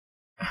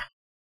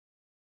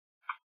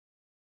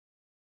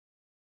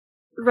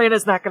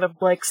 Reyna's not gonna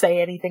say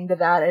anything to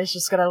that. It's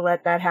just gonna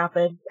let that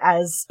happen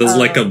as there's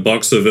a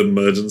box of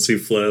emergency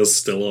flares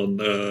still on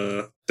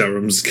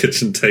Durham's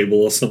kitchen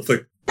table or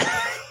something.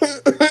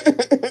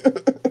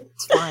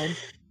 It's fine.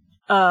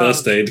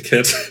 First aid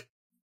kit.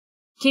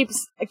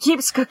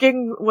 Keeps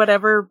cooking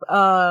whatever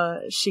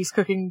she's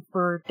cooking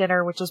for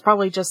dinner, which is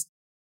probably just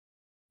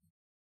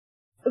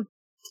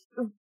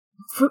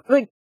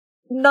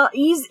not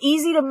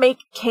easy to make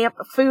camp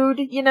food,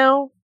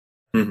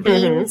 Mm-hmm.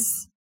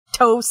 beans,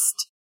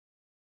 toast,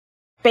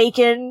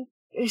 bacon,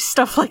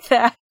 stuff like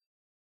that.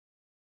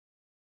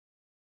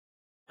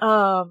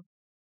 And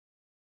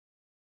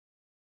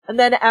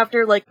then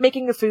after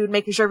making the food,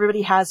 making sure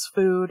everybody has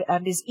food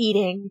and is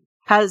eating,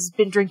 has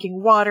been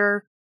drinking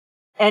water,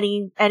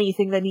 anything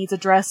that needs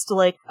addressed,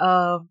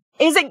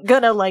 isn't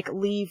gonna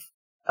leave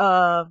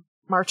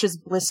March's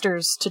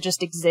blisters to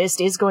just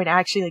exist, is going to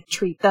actually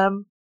treat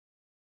them.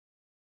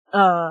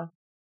 And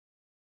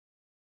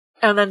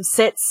then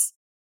sits,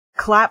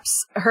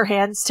 claps her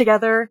hands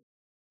together,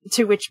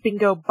 to which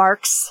Bingo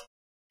barks.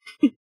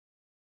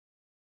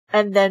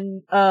 And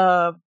then,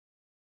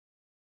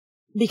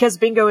 because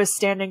Bingo is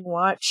standing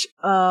watch,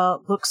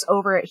 looks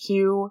over at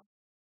Hugh.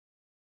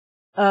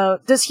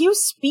 Does Hugh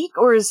speak,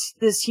 or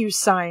does Hugh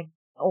sign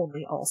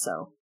only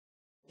also?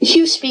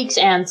 Hugh speaks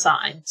and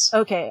signs.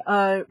 Okay,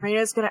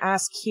 Reyna's gonna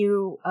ask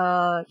Hugh,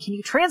 can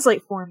you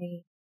translate for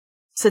me,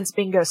 since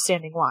Bingo's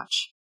standing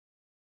watch?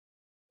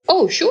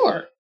 Oh,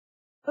 sure.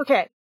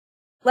 Okay,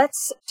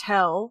 let's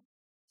tell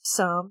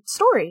some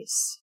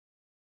stories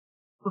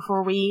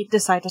before we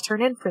decide to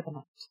turn in for the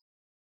night.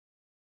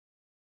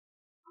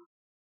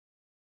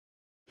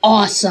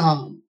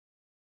 Awesome.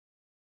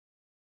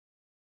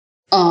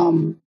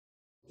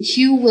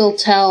 Hugh will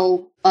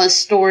tell a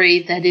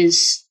story that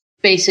is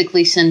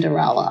basically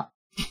Cinderella,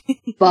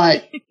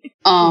 but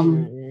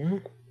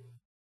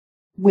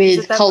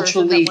with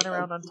culturally. That went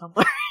around on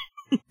Tumblr?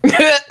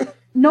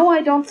 No,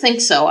 I don't think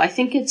so. I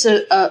think it's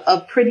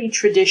a pretty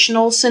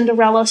traditional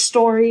Cinderella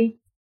story,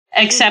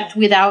 except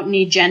without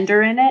any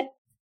gender in it.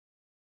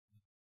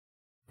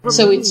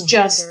 So it's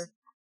just,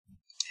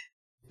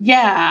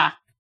 yeah,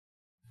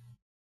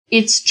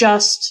 it's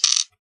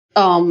just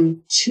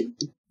two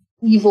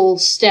evil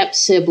step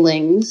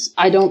siblings.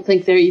 I don't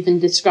think they're even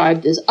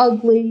described as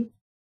ugly,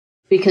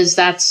 because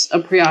that's a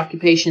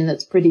preoccupation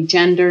that's pretty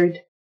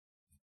gendered.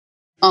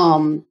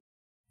 Who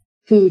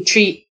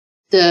treat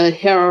the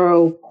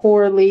hero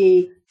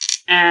poorly,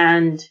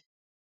 and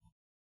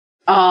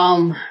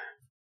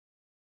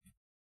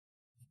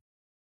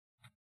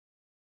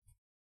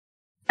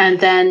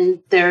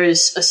then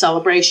there's a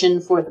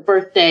celebration for the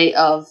birthday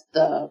of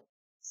the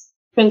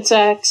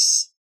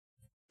princess,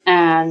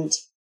 and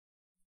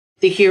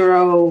the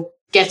hero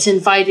gets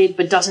invited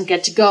but doesn't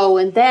get to go,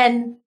 and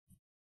then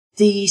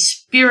the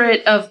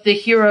spirit of the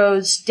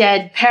hero's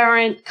dead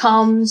parent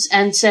comes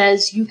and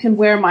says, "You can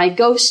wear my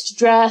ghost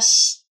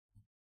dress,"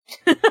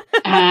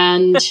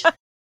 and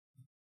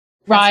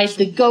ride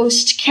the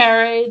ghost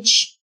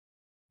carriage.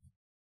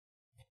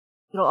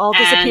 It'll all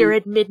disappear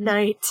at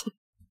midnight.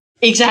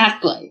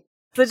 Exactly.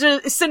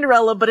 It's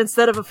Cinderella, but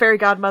instead of a fairy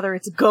godmother,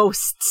 it's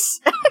ghosts.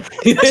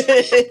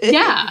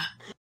 Yeah.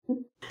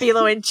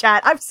 Philo in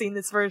chat, I've seen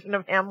this version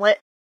of Hamlet.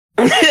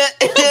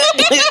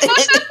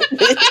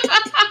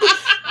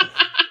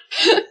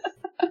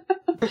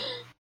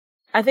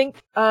 I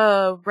think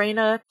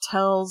Reyna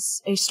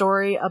tells a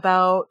story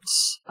about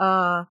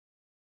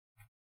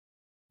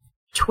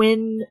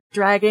twin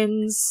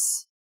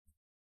dragons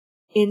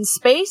in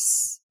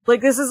space.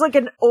 Like, this is like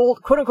an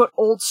old, quote-unquote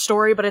old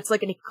story, but it's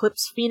like an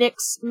Eclipse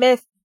Phoenix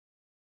myth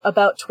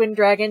about twin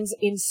dragons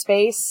in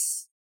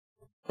space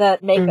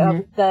that make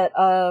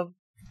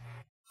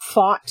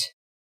fought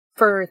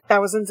for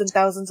thousands and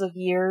thousands of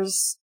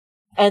years,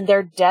 and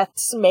their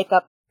deaths make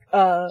up,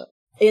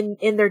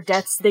 in their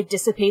deaths, they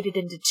dissipated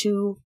into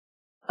two,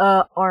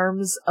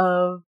 arms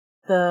of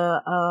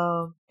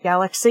the,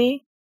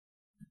 galaxy.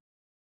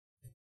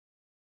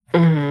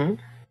 Mm-hmm.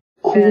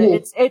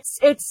 Cool.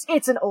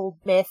 It's an old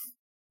myth.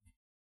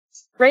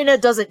 Reyna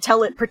doesn't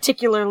tell it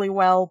particularly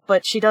well,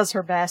 but she does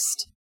her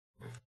best.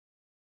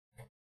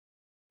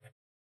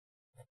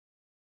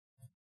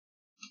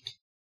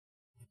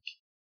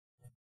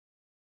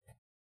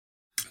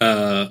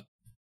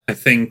 I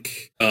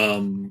think,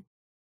 I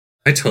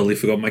totally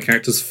forgot my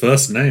character's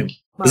first name.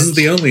 March. This is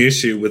the only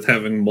issue with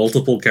having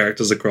multiple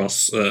characters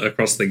across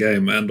the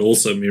game, and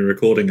also me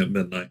recording at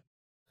midnight.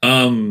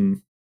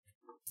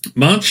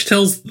 March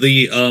tells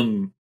the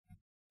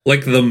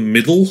the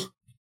middle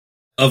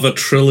of a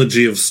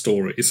trilogy of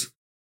stories.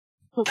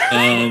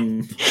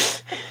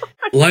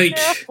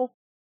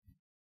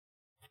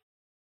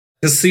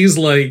 Because he's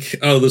like,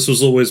 oh, this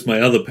was always my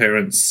other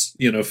parents',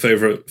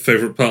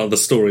 favorite part of the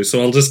story, so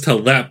I'll just tell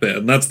that bit,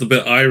 and that's the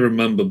bit I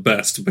remember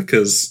best,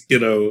 because,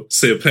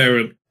 say a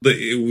parent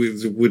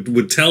that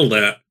would tell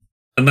that,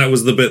 and that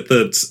was the bit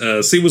that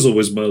C was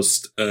always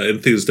most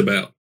enthused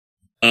about.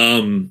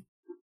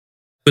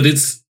 But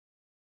it's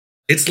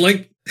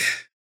like,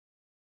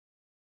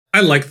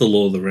 I like the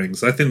Lord of the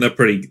Rings. I think they're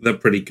pretty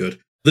good.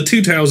 The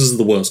Two Towers is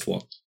the worst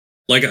one.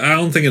 Like, I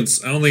don't think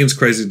it's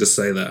crazy to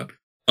say that.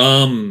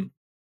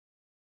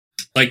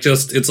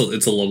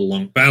 It's a lot of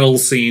long battle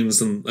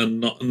scenes and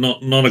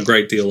not a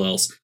great deal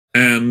else.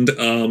 And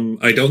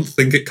I don't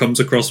think it comes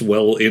across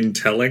well in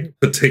telling,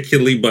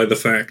 particularly by the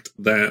fact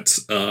that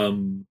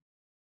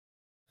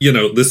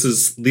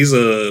these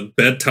are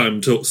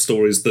bedtime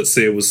stories that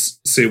Sia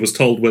was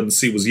told when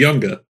C was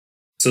younger.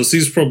 So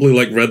C's probably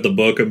read the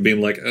book and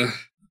been like,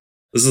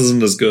 this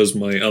isn't as good as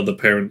my other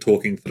parent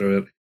talking through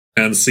it.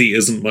 And C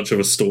isn't much of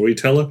a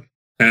storyteller.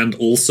 And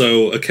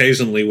also,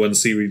 occasionally, when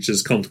C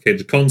reaches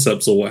complicated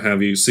concepts or what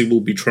have you, C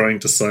will be trying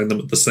to sign them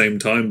at the same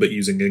time, but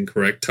using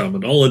incorrect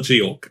terminology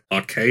or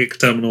archaic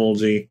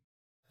terminology.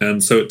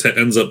 And so it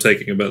ends up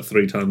taking about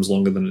 3 times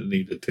longer than it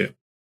needed to.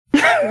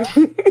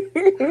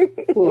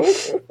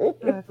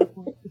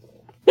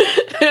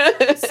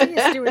 C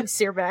is doing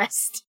Seer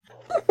best.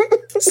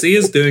 C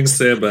is doing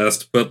Seer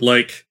best, but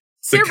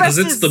because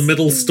it's the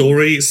middle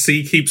story,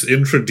 C keeps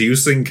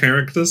introducing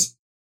characters.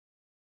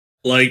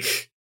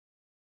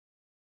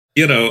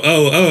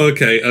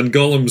 Okay, and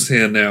Gollum's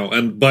here now,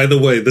 and by the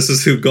way, this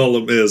is who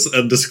Gollum is,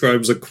 and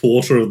describes a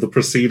quarter of the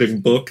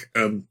preceding book,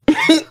 and...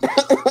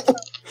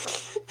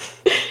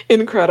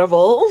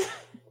 Incredible.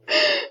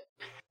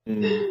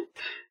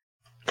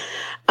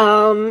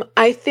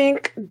 I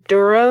think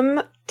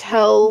Durham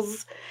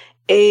tells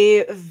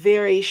a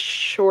very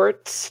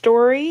short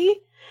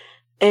story,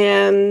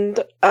 and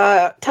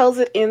tells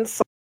it in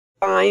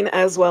sign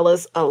as well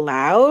as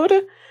aloud,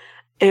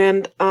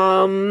 and,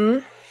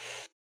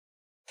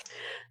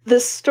 the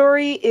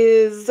story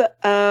is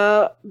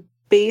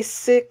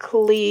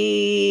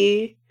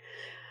basically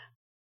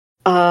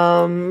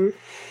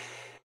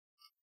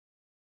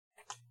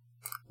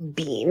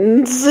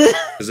beans.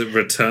 Is it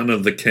Return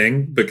of the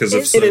King? Because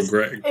if so,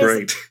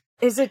 great.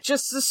 Is it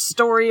just the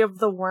story of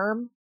the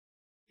worm?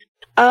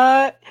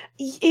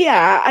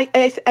 Yeah,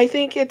 I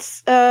think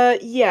it's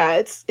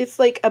it's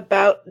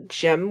about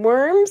gem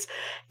worms.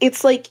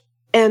 It's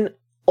an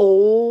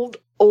old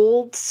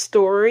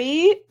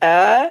story.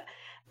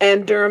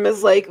 And Durham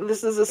is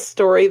this is a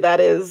story that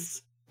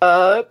is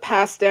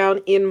passed down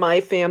in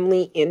my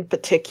family in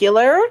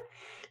particular.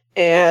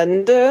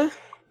 And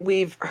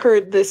we've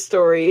heard this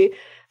story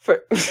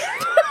for...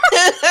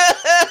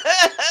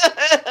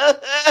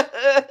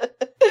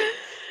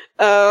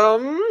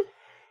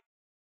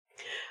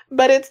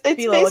 But it's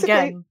Philo, basically...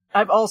 Again,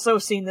 I've also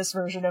seen this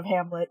version of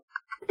Hamlet.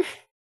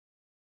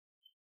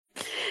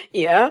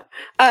 Yeah.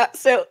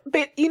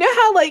 But you know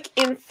how,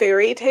 in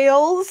fairy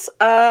tales,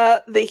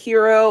 the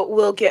hero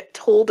will get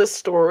told a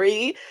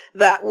story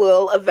that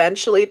will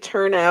eventually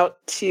turn out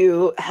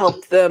to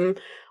help them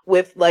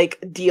with,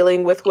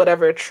 dealing with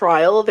whatever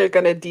trial they're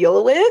gonna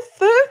deal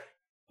with?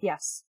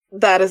 Yes.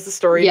 That is the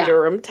story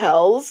Durham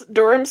tells.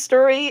 Durham's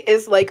story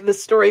is, the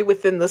story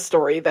within the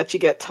story that you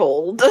get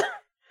told.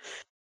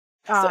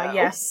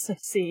 Yes, I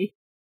see.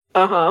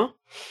 Uh-huh.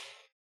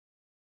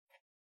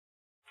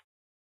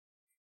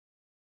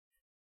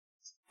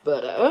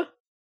 But,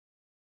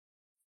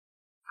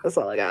 that's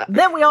all I got.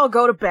 Then we all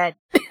go to bed.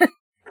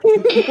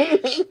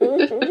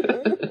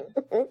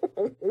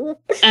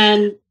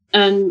 And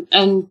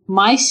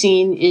my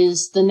scene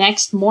is the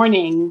next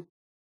morning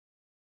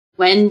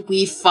when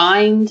we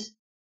find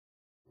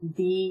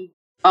the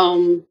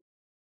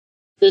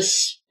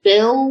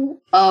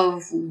spill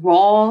of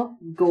raw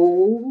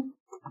gold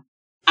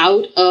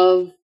out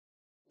of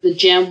the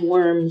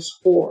gemworm's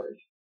hoard.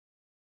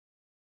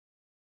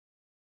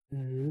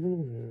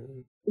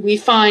 We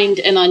find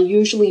an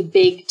unusually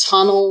big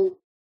tunnel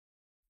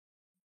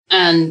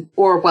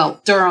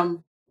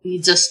Durham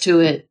leads us to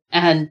it,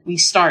 and we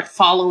start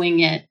following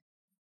it,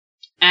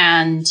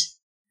 and,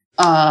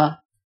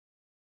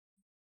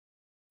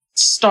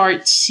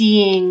 start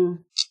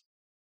seeing...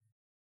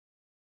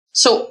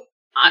 So,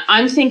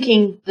 I'm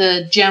thinking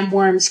the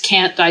gemworms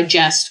can't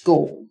digest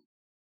gold,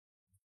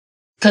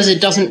 because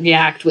it doesn't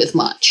react with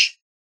much.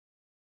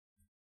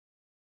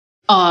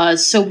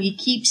 So we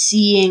keep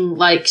seeing,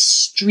 like,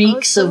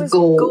 streaks of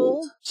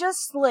gold.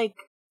 Just, like,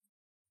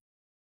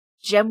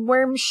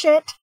 gemworm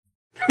shit?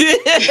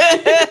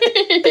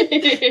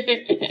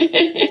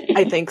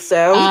 I think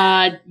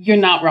so. You're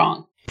not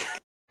wrong.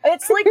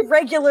 It's like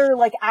regular,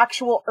 like,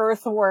 actual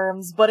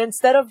earthworms, but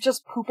instead of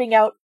just pooping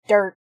out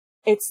dirt,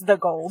 it's the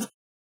gold.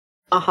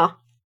 Uh-huh.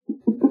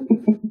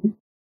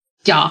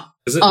 Yeah.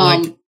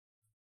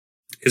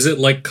 Is it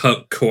like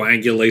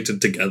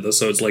coagulated together,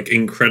 so it's like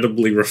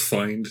incredibly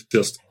refined,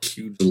 just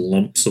huge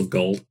lumps of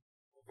gold?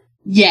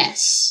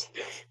 Yes.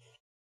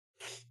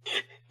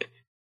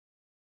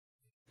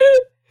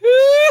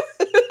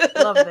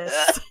 Love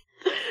this.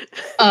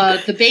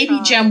 The baby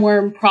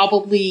gemworm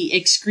probably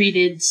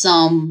excreted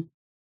some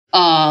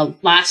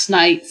last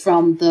night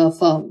from the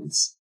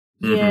phones.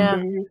 Yeah.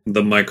 Mm-hmm.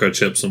 The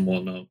microchips and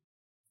whatnot.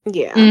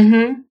 Yeah.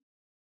 Mm-hmm.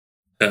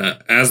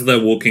 As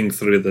they're walking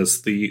through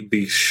this,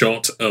 the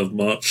shot of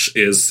March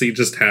is he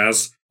just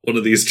has one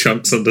of these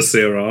chunks under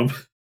Seer arm.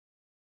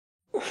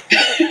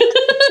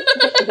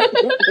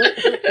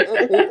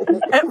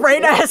 And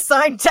Raina has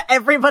signed to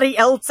everybody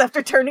else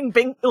after turning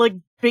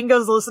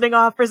Bingo's listening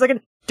off for a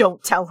second.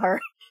 Don't tell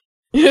her.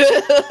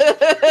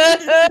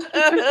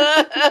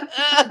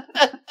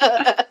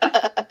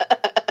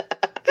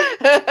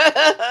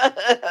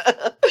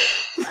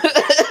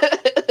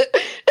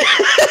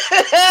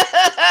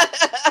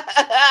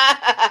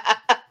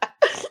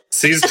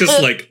 She's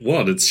just like,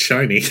 what? It's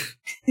shiny.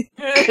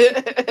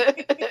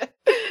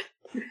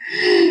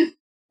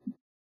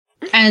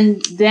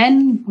 And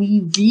then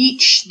we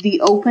reach the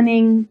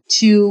opening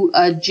to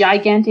a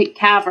gigantic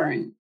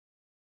cavern.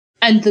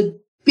 And the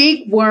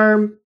big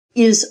worm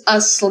is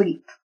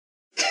asleep.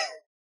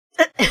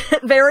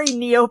 Very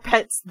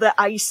Neopets the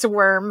ice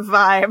worm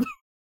vibe.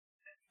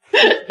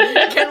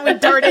 Can we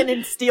dart in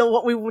and steal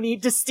what we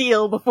need to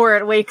steal before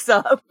it wakes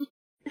up?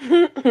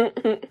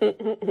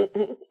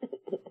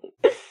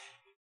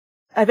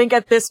 I think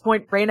at this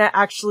point, Raina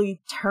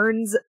actually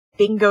turns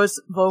Bingo's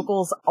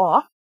vocals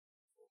off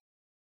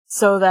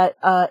so that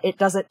it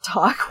doesn't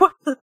talk.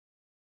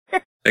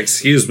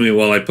 Excuse me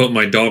while I put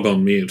my dog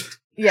on mute.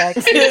 Yeah,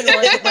 excuse me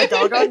while I put my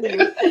dog on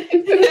mute.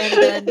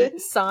 And then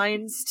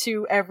signs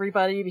to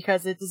everybody,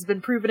 because it has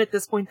been proven at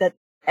this point that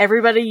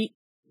everybody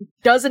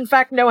does in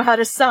fact know how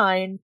to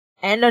sign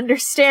and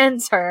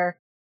understands her.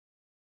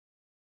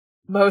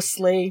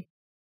 Mostly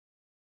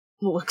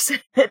looks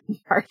at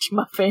March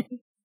Muffin.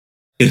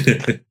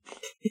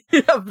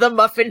 Of the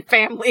Muffin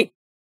family.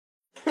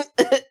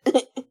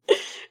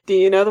 Do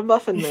you know the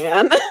Muffin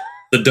Man?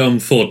 The Dumb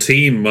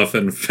 14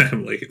 Muffin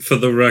family, for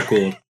the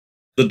record.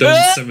 The Dumb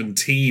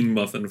 17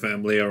 Muffin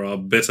family are our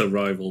bitter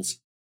rivals.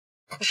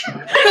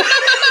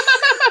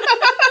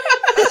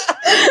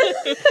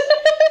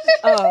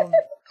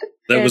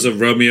 There was a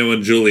Romeo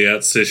and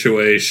Juliet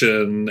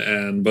situation,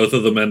 and both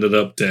of them ended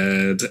up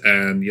dead,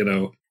 and, you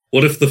know,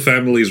 what if the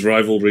family's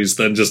rivalries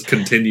then just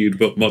continued,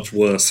 but much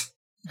worse?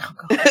 Oh,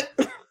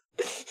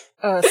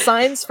 God.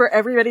 Signs for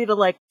everybody to,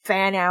 like,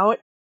 fan out,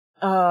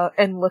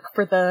 and look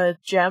for the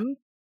gem.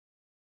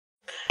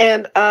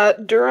 And,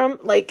 Durham,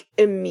 like,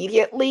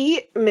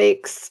 immediately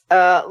makes,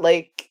 a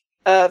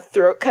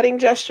throat-cutting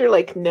gesture,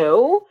 like,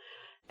 no,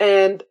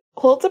 and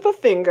holds up a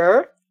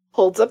finger,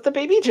 holds up the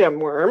baby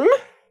gemworm,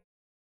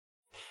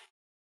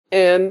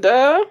 and,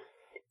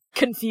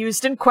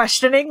 confused and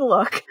questioning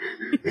look.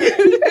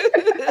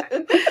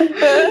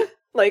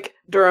 Like,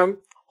 Durham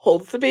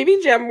holds the baby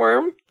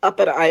gemworm up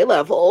at eye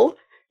level,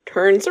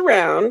 turns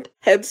around,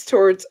 heads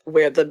towards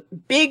where the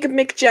big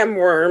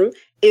McGemworm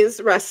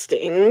is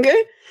resting.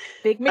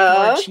 Big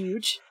McLarge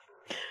huge.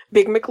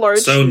 Big McLarge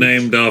So huge.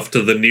 named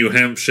after the New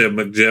Hampshire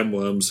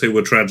McGemworms, who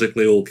were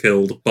tragically all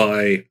killed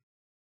by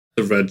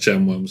the Red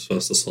Gemworms'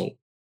 first assault.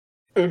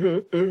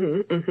 And,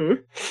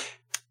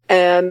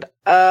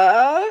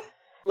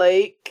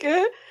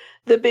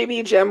 the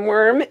baby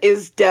gemworm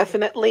is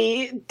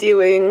definitely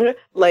doing,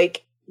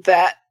 like,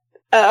 that,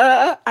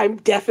 I'm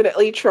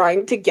definitely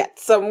trying to get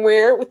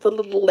somewhere with the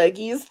little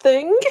leggies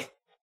thing.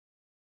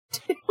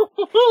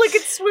 Like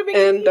it's swimming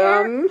in And, the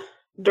air.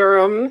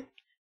 Durham,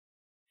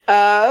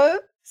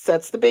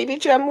 sets the baby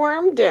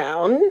gemworm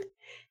down.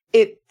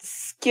 It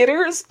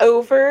skitters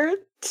over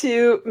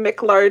to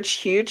McLarge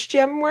Huge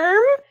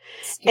Gemworm,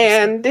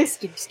 and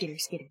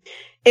Skitter.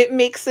 it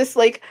makes this,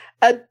 like,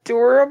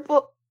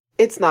 adorable...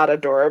 It's not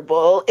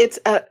adorable. It's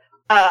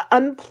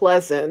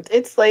unpleasant.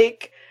 It's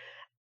like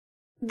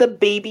the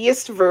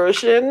babyest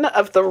version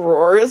of the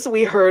roars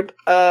we heard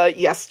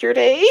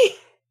yesterday.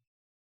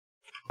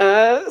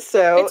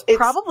 So it's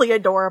probably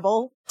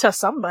adorable to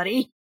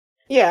somebody.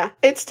 Yeah,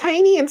 it's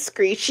tiny and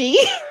screechy.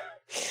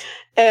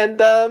 And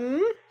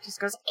Just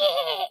goes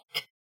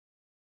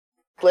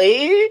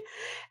play.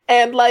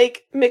 And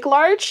like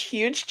McLarge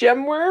Huge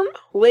Gemworm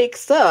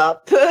wakes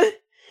up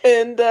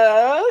and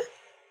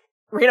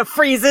Rena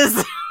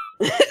freezes.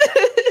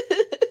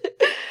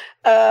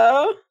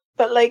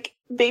 But like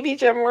baby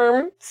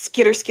Gemworm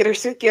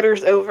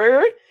skitters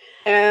over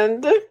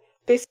and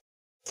they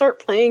start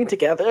playing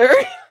together.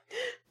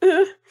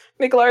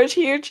 McLarge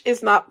Huge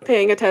is not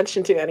paying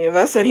attention to any of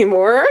us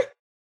anymore.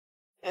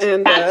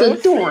 And that's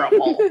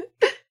adorable.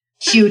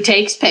 Hugh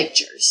takes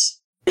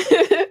pictures.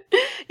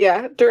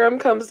 Yeah, Durham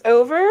comes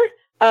over,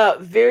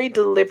 very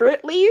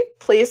deliberately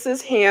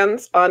places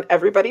hands on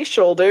everybody's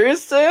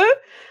shoulders,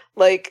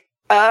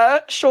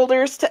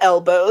 shoulders to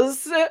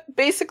elbows,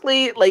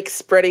 basically like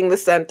spreading the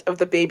scent of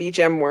the baby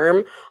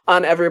Gemworm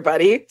on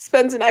everybody.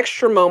 Spends an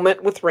extra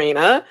moment with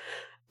Reyna,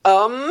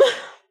 and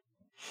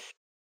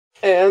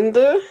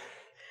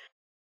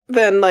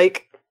then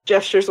like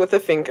gestures with a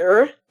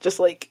finger, just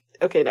like,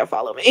 okay, now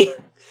follow me.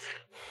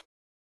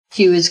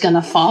 Hugh is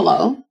gonna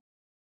follow.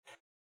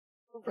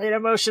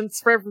 Reyna motions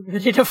for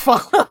everybody to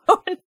follow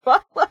and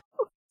follow.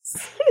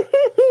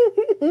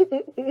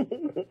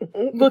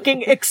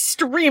 Looking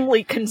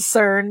extremely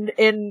concerned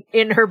in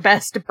her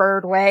best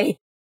bird way.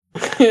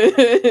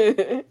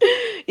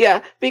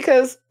 Yeah,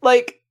 because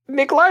like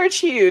McLarge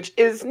Huge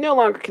is no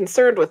longer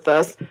concerned with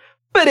us,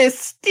 but is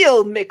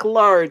still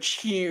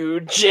McLarge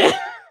Huge.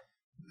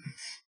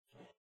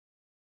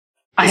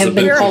 I have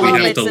been we calling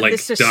have to and like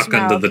this is duck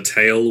Smaug. under the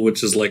tail,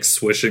 which is like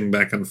swishing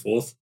back and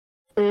forth.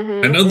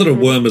 Mm-hmm, I know that a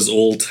worm is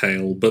all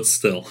tail, but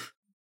still.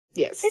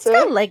 Yes, It's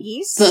got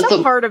leggies.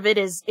 Some part of it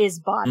is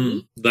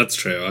body. That's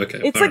true. Okay,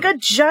 It's fair like a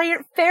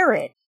giant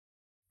ferret.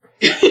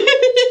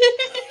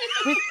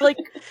 With, like,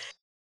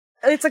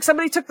 it's like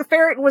somebody took the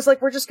ferret and was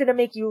like, "We're just gonna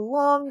make you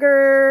longer."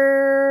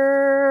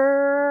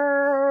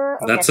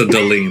 Okay. That's a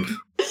Daleen.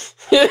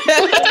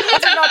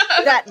 It's not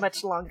that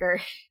much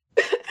longer.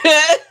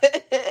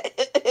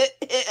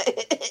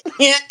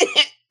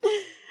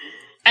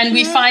 And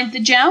we find the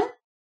gem?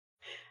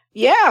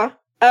 Yeah.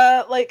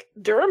 Like,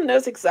 Durham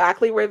knows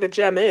exactly where the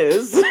gem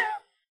is.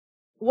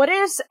 What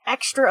is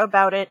extra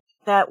about it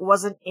that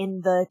wasn't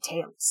in the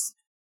tales?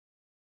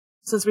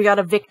 Since we got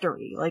a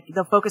victory, like,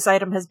 the focus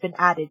item has been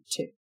added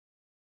to.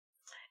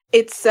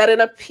 It's set in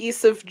a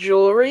piece of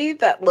jewelry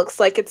that looks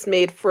like it's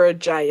made for a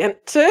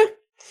giant.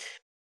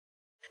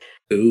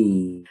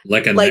 Ooh,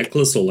 like a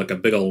necklace or like a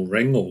big old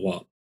ring or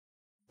what?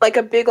 Like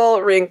a big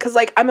old ring. Because,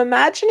 like, I'm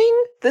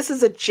imagining this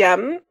is a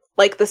gem,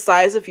 like, the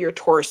size of your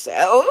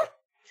torso.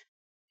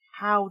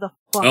 How the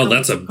fuck? Oh,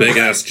 that's a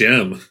big-ass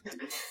gem.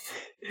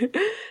 It's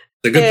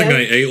a good thing I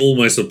ate all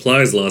my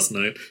supplies last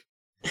night.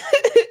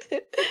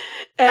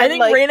 I think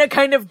like, Reyna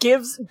kind of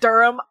gives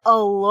Durham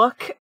a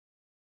look.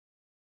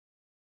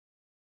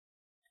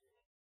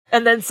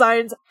 And then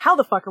signs, how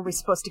the fuck are we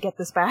supposed to get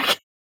this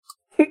back?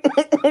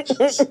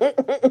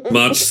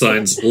 March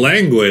signs,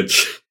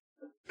 language.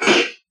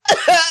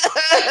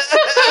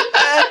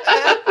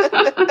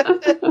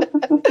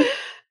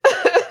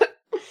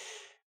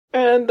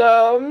 And,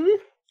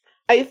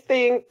 I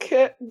think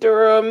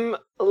Durham,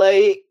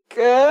 like,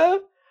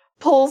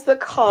 pulls the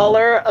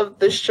collar of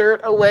the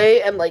shirt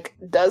away and, like,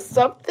 does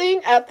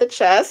something at the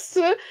chest.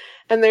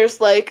 And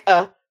there's, like,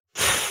 a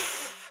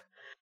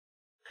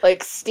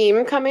like,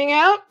 steam coming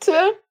out.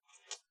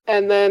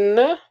 And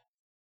then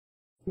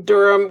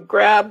Durham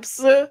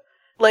grabs,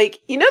 like,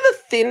 you know the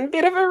thin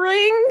bit of a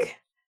ring?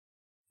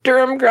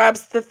 Durham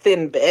grabs the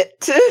thin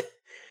bit.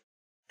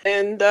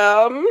 And,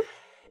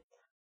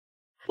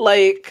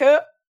 like,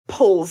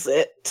 pulls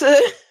it.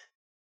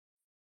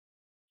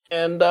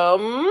 And,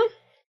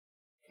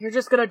 you're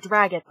just gonna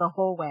drag it the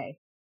whole way.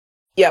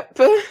 Yep.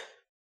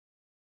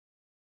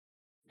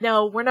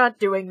 No, we're not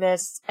doing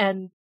this,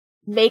 and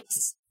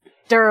makes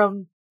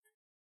Durham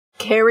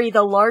carry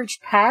the large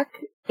pack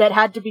that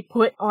had to be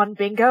put on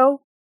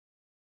Bingo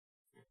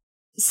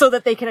so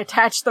that they can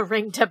attach the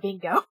ring to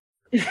Bingo.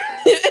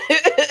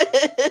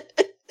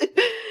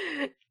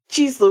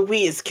 Jeez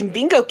Louise, can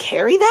Bingo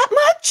carry that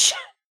much?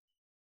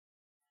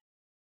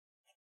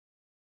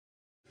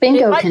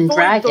 Bingo can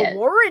drag the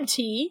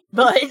warranty,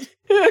 but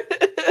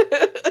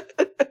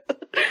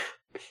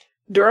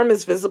Durham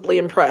is visibly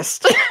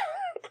impressed.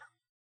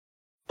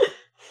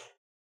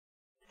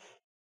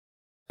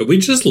 Are we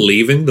just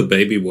leaving the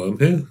baby worm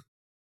here?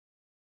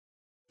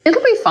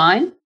 It'll be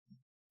fine.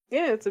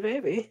 Yeah, it's a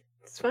baby.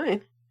 It's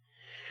fine.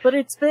 But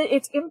it's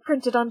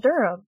imprinted on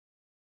Durham.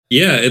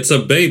 Yeah, it's a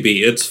baby.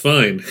 It's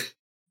fine.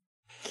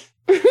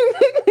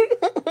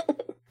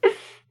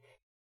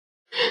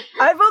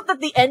 I vote that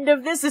the end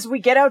of this is we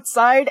get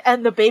outside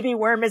and the baby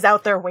worm is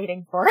out there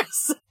waiting for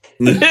us.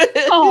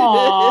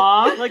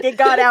 Aww. Like it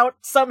got out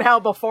somehow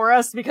before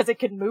us because it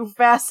can move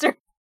faster.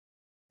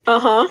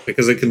 Uh-huh.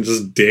 Because it can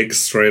just dig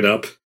straight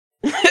up.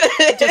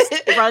 Just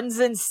runs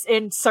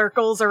in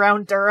circles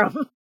around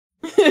Durham.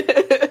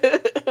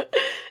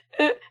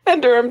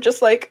 And Durham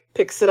just, like,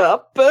 picks it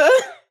up.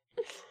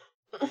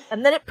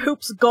 And then it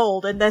poops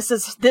gold, and this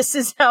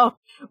is how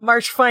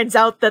March finds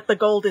out that the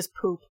gold is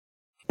poop.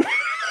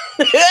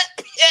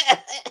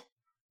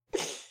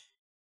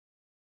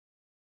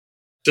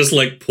 Just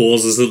like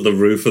pauses at the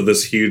roof of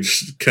this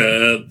huge,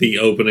 the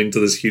opening to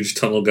this huge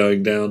tunnel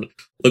going down,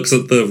 looks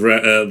at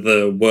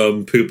the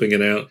worm pooping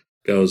it out,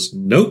 goes,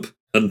 nope,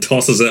 and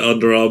tosses it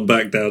underarm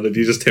back down, and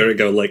you just hear it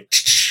go like,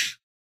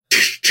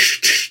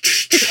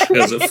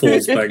 as it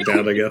falls back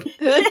down again.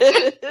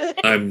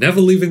 I'm never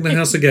leaving the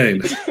house again.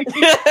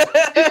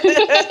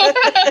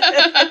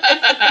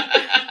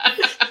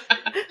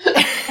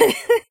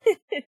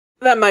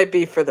 That might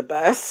be for the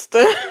best.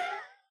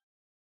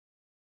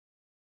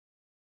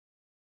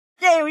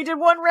 Yay, we did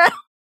one round!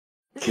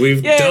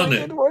 We've done we it.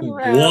 did one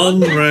round.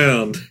 One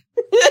round.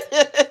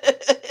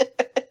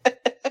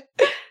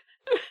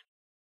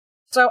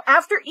 So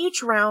after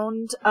each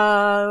round,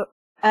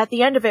 at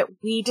the end of it,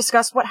 we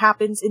discuss what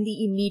happens in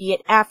the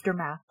immediate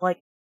aftermath.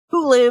 Like,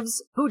 who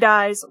lives, who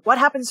dies, what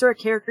happens to our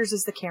characters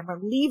as the camera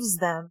leaves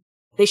them.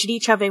 They should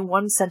each have a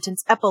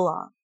one-sentence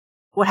epilogue.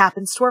 What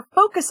happens to our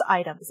focus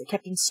item? Is it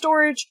kept in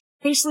storage,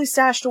 hastily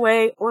stashed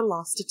away, or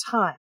lost to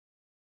time?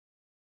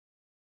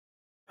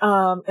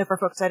 If our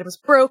focus item is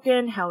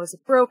broken, how is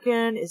it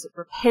broken? Is it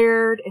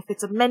repaired? If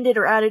it's amended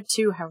or added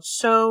to, how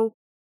so?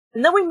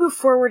 And then we move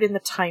forward in the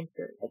time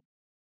period.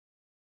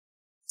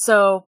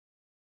 So,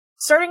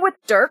 starting with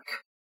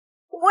Dirk,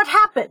 what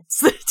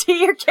happens to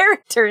your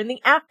character in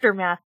the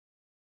aftermath?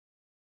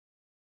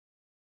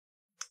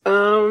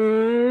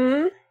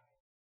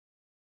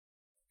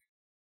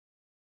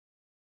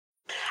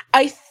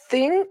 I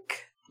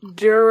think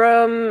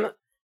Durham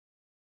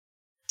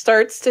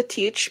starts to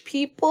teach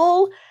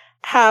people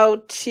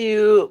how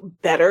to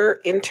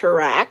better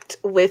interact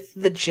with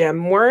the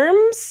gem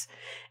worms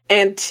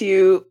and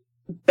to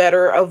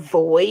better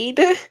avoid,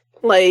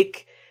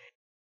 like,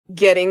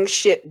 getting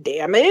shit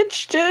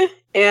damaged.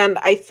 And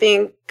I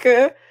think,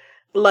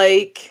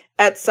 like,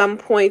 at some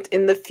point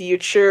in the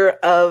future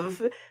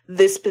of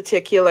this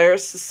particular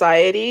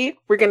society,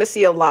 we're going to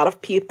see a lot of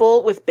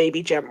people with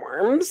baby gem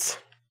worms.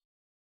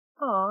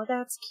 Oh,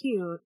 that's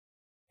cute.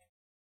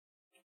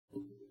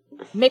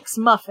 Mix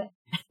Muffin.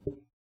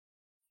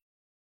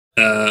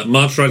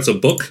 March writes a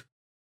book.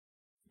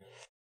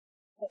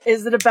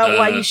 Is it about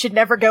why you should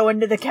never go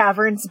into the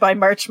caverns by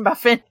March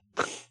Muffin?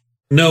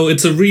 No,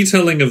 it's a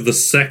retelling of the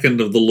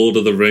second of the Lord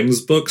of the Rings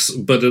books,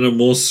 but in a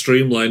more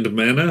streamlined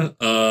manner.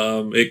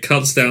 It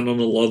cuts down on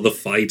a lot of the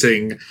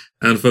fighting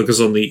and focuses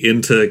on the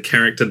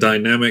inter-character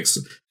dynamics.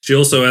 She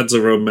also adds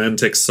a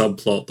romantic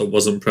subplot that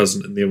wasn't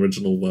present in the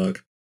original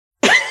work.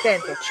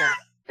 Fanfiction.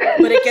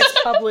 But it gets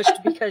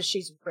published because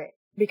she's rich.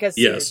 Because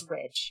she is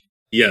rich.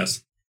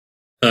 Yes.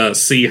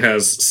 C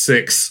has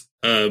 6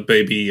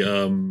 baby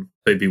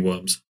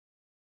worms.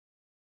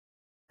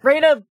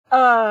 Reyna,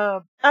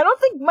 I don't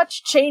think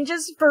much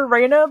changes for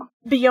Reyna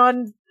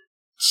beyond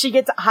she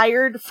gets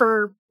hired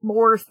for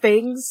more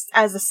things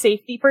as a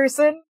safety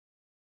person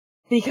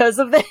because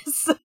of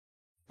this.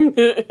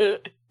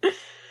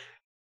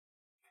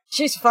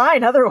 She's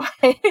fine otherwise.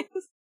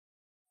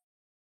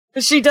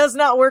 She does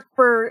not work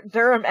for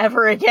Durham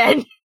ever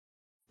again.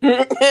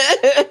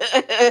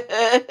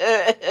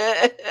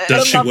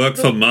 Does she work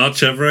for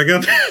March ever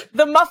again?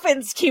 The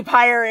Muffins keep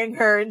hiring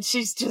her, and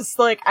she's just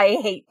like, I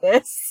hate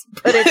this,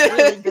 but it's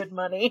really good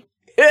money.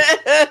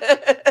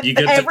 You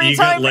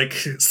get like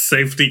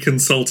safety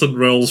consultant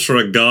roles for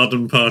a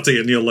garden party,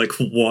 and you're like,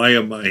 why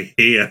am I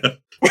here?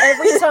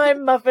 Every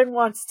time Muffin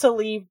wants to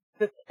leave,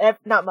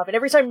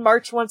 every time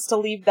March wants to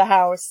leave the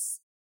house,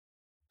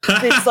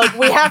 it's like,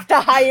 we have to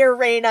hire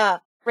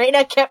Reyna.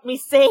 Reyna kept me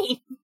safe.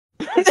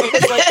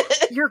 It's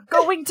like, you're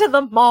going to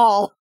the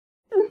mall.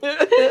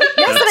 Yes, but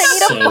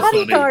I need a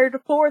bodyguard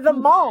for the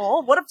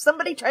mall. What if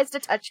somebody tries to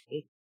touch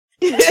me?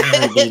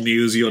 Terrible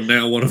news, you're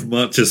now one of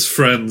March's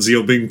friends.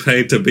 You're being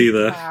paid to be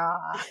there.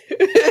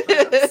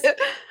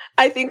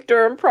 I think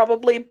Durham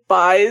probably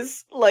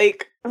buys,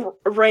 like,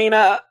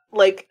 Reyna,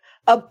 like,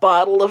 a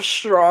bottle of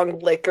strong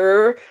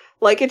liquor.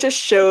 Like, it just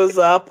shows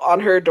up on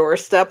her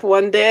doorstep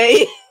one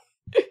day.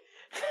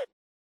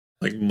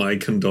 Like, my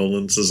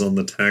condolences on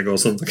the tag or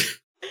something.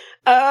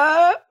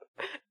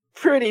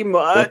 Pretty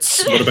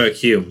much. What about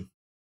Hugh?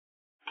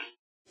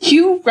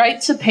 Hugh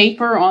writes a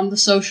paper on the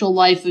social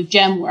life of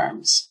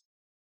gemworms.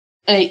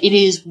 It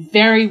is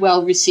very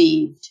well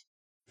received.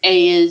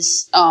 A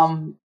is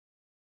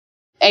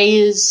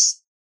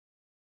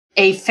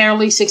a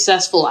fairly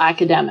successful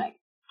academic.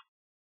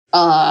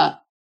 A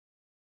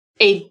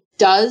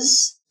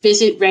does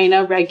visit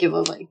Reyna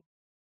regularly.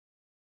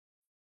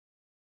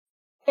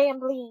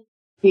 Family.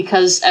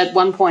 Because at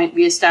one point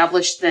we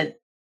established that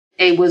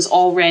A was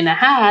all Reyna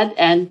had,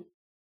 and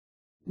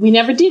we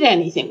never did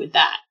anything with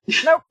that.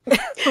 Nope.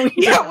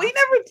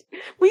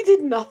 We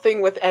did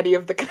nothing with any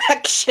of the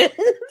connections.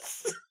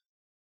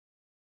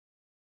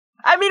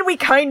 I mean, we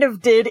kind of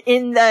did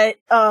in that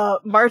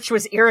March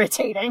was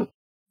irritating.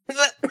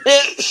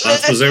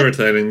 March was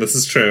irritating, this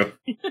is true.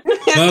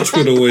 March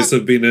would always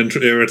have been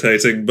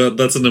irritating, but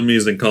that's an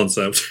amusing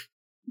concept.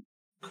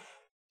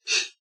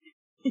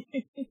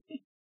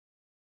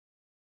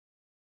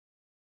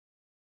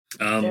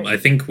 I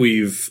think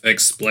we've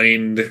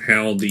explained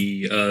how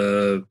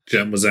the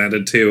gem was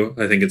added to.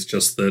 I think it's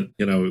just that,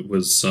 it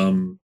was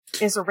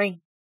It's a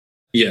ring.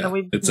 Yeah,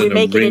 it's a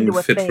ring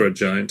fit for a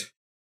giant.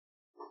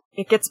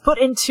 It gets put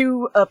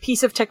into a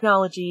piece of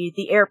technology,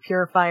 the air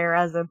purifier,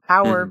 as a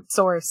power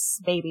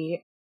source,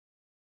 maybe.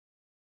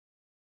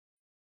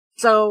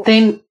 So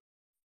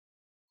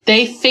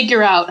they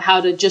figure out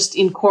how to just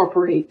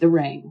incorporate the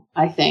ring,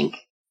 I think.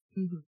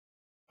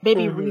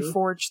 Maybe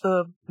reforge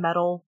the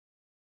metal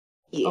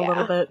a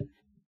little bit.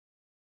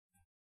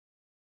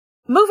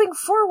 Moving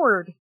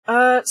forward,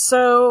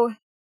 so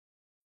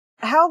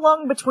how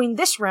long between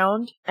this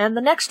round and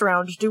the next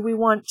round do we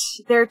want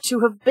there to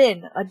have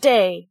been? A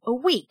day, a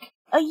week,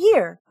 a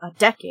year, a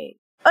decade,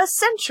 a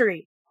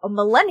century, a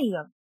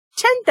millennium,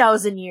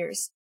 10,000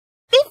 years,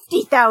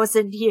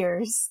 50,000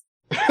 years?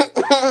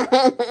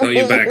 Got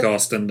you back,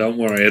 Austin. Don't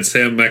worry. It's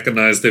here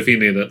mechanized if you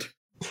need it.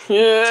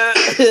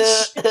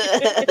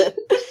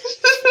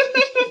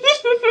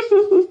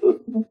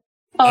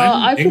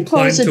 I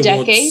propose a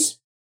decade.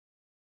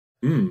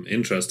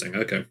 Interesting.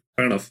 Okay,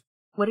 fair enough.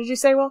 What did you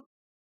say, Will?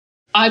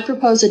 I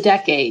propose a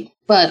decade,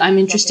 but I'm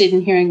interested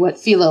in hearing what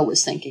Philo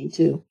was thinking,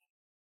 too.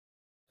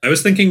 I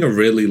was thinking a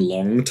really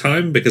long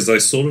time, because I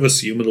sort of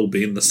assume it'll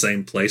be in the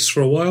same place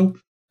for a while,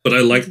 but I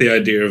like the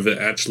idea of it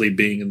actually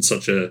being in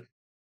such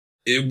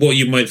what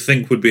you might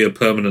think would be a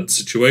permanent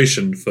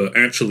situation for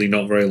actually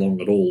not very long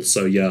at all.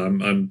 So yeah,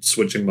 I'm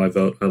switching my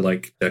vote. I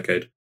like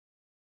decade.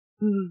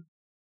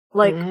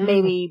 Like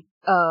maybe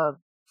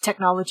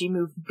technology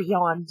moved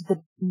beyond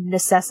the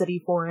necessity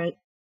for it.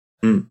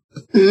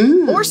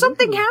 Or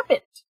something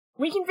happened.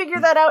 We can figure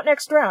that out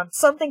next round.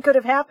 Something could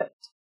have happened.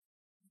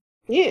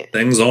 Yeah.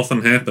 Things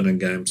often happen in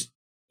games.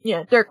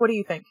 Yeah, Dirk, what do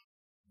you think?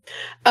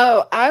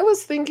 Oh, I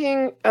was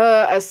thinking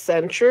a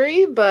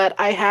century, but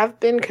I have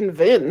been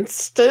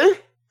convinced. A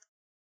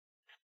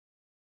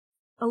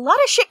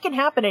lot of shit can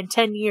happen in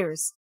 10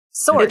 years.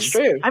 Swords. It's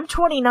true. I'm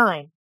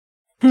 29.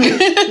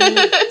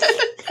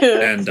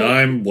 And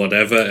I'm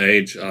whatever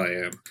age I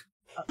am.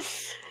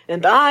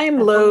 And I'm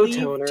low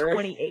toner.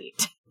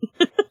 28.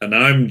 And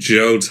I'm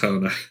Joe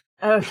Toner.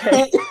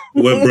 Okay.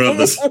 We're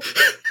brothers.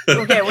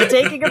 Okay, we're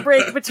taking a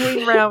break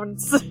between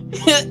rounds. This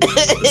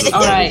is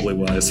All right.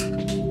 probably wise.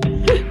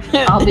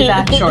 I'll be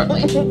back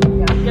shortly. Yeah,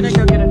 I'm gonna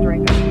go get a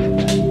drink.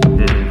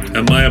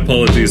 And my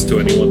apologies to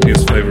anyone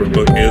whose favourite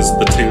book is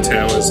The Two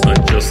Towers. I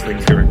just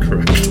think you're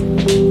incorrect.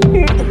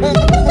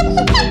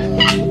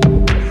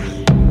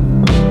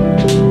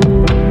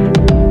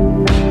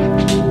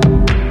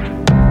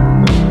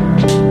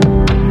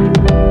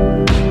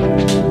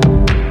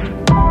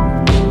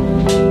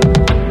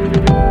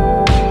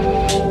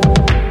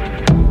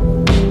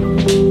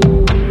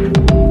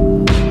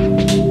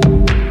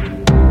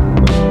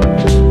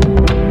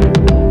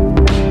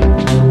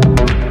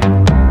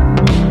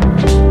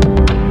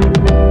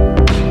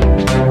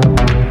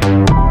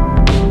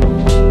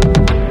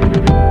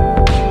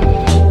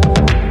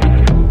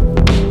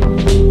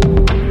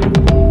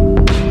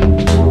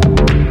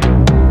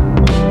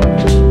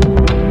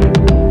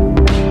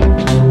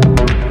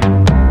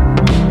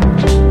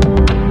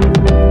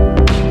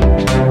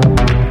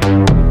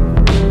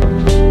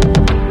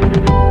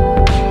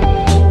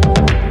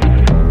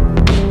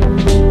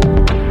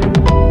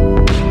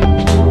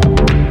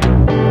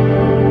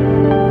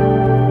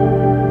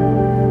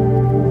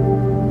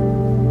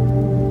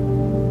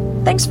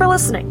 Thanks for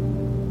listening.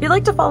 If you'd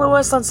like to follow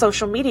us on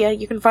social media,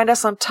 you can find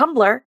us on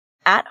Tumblr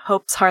at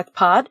Hope's Hearth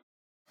Pod.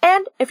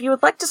 And if you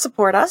would like to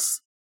support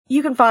us,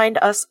 you can find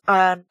us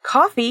on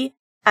Ko-fi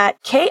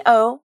at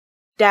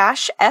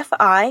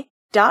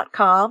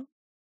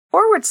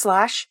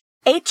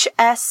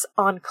ko-fi.com/HS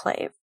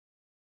Enclave.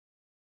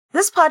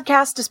 This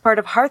podcast is part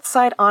of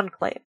Hearthside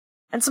Enclave,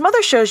 and some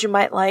other shows you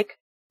might like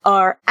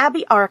are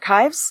Abbey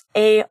Archives,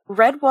 a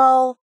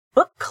Redwall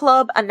book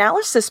club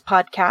analysis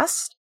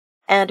podcast,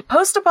 and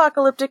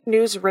Post-Apocalyptic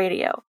News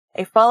Radio,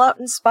 a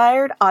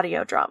Fallout-inspired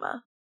audio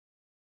drama.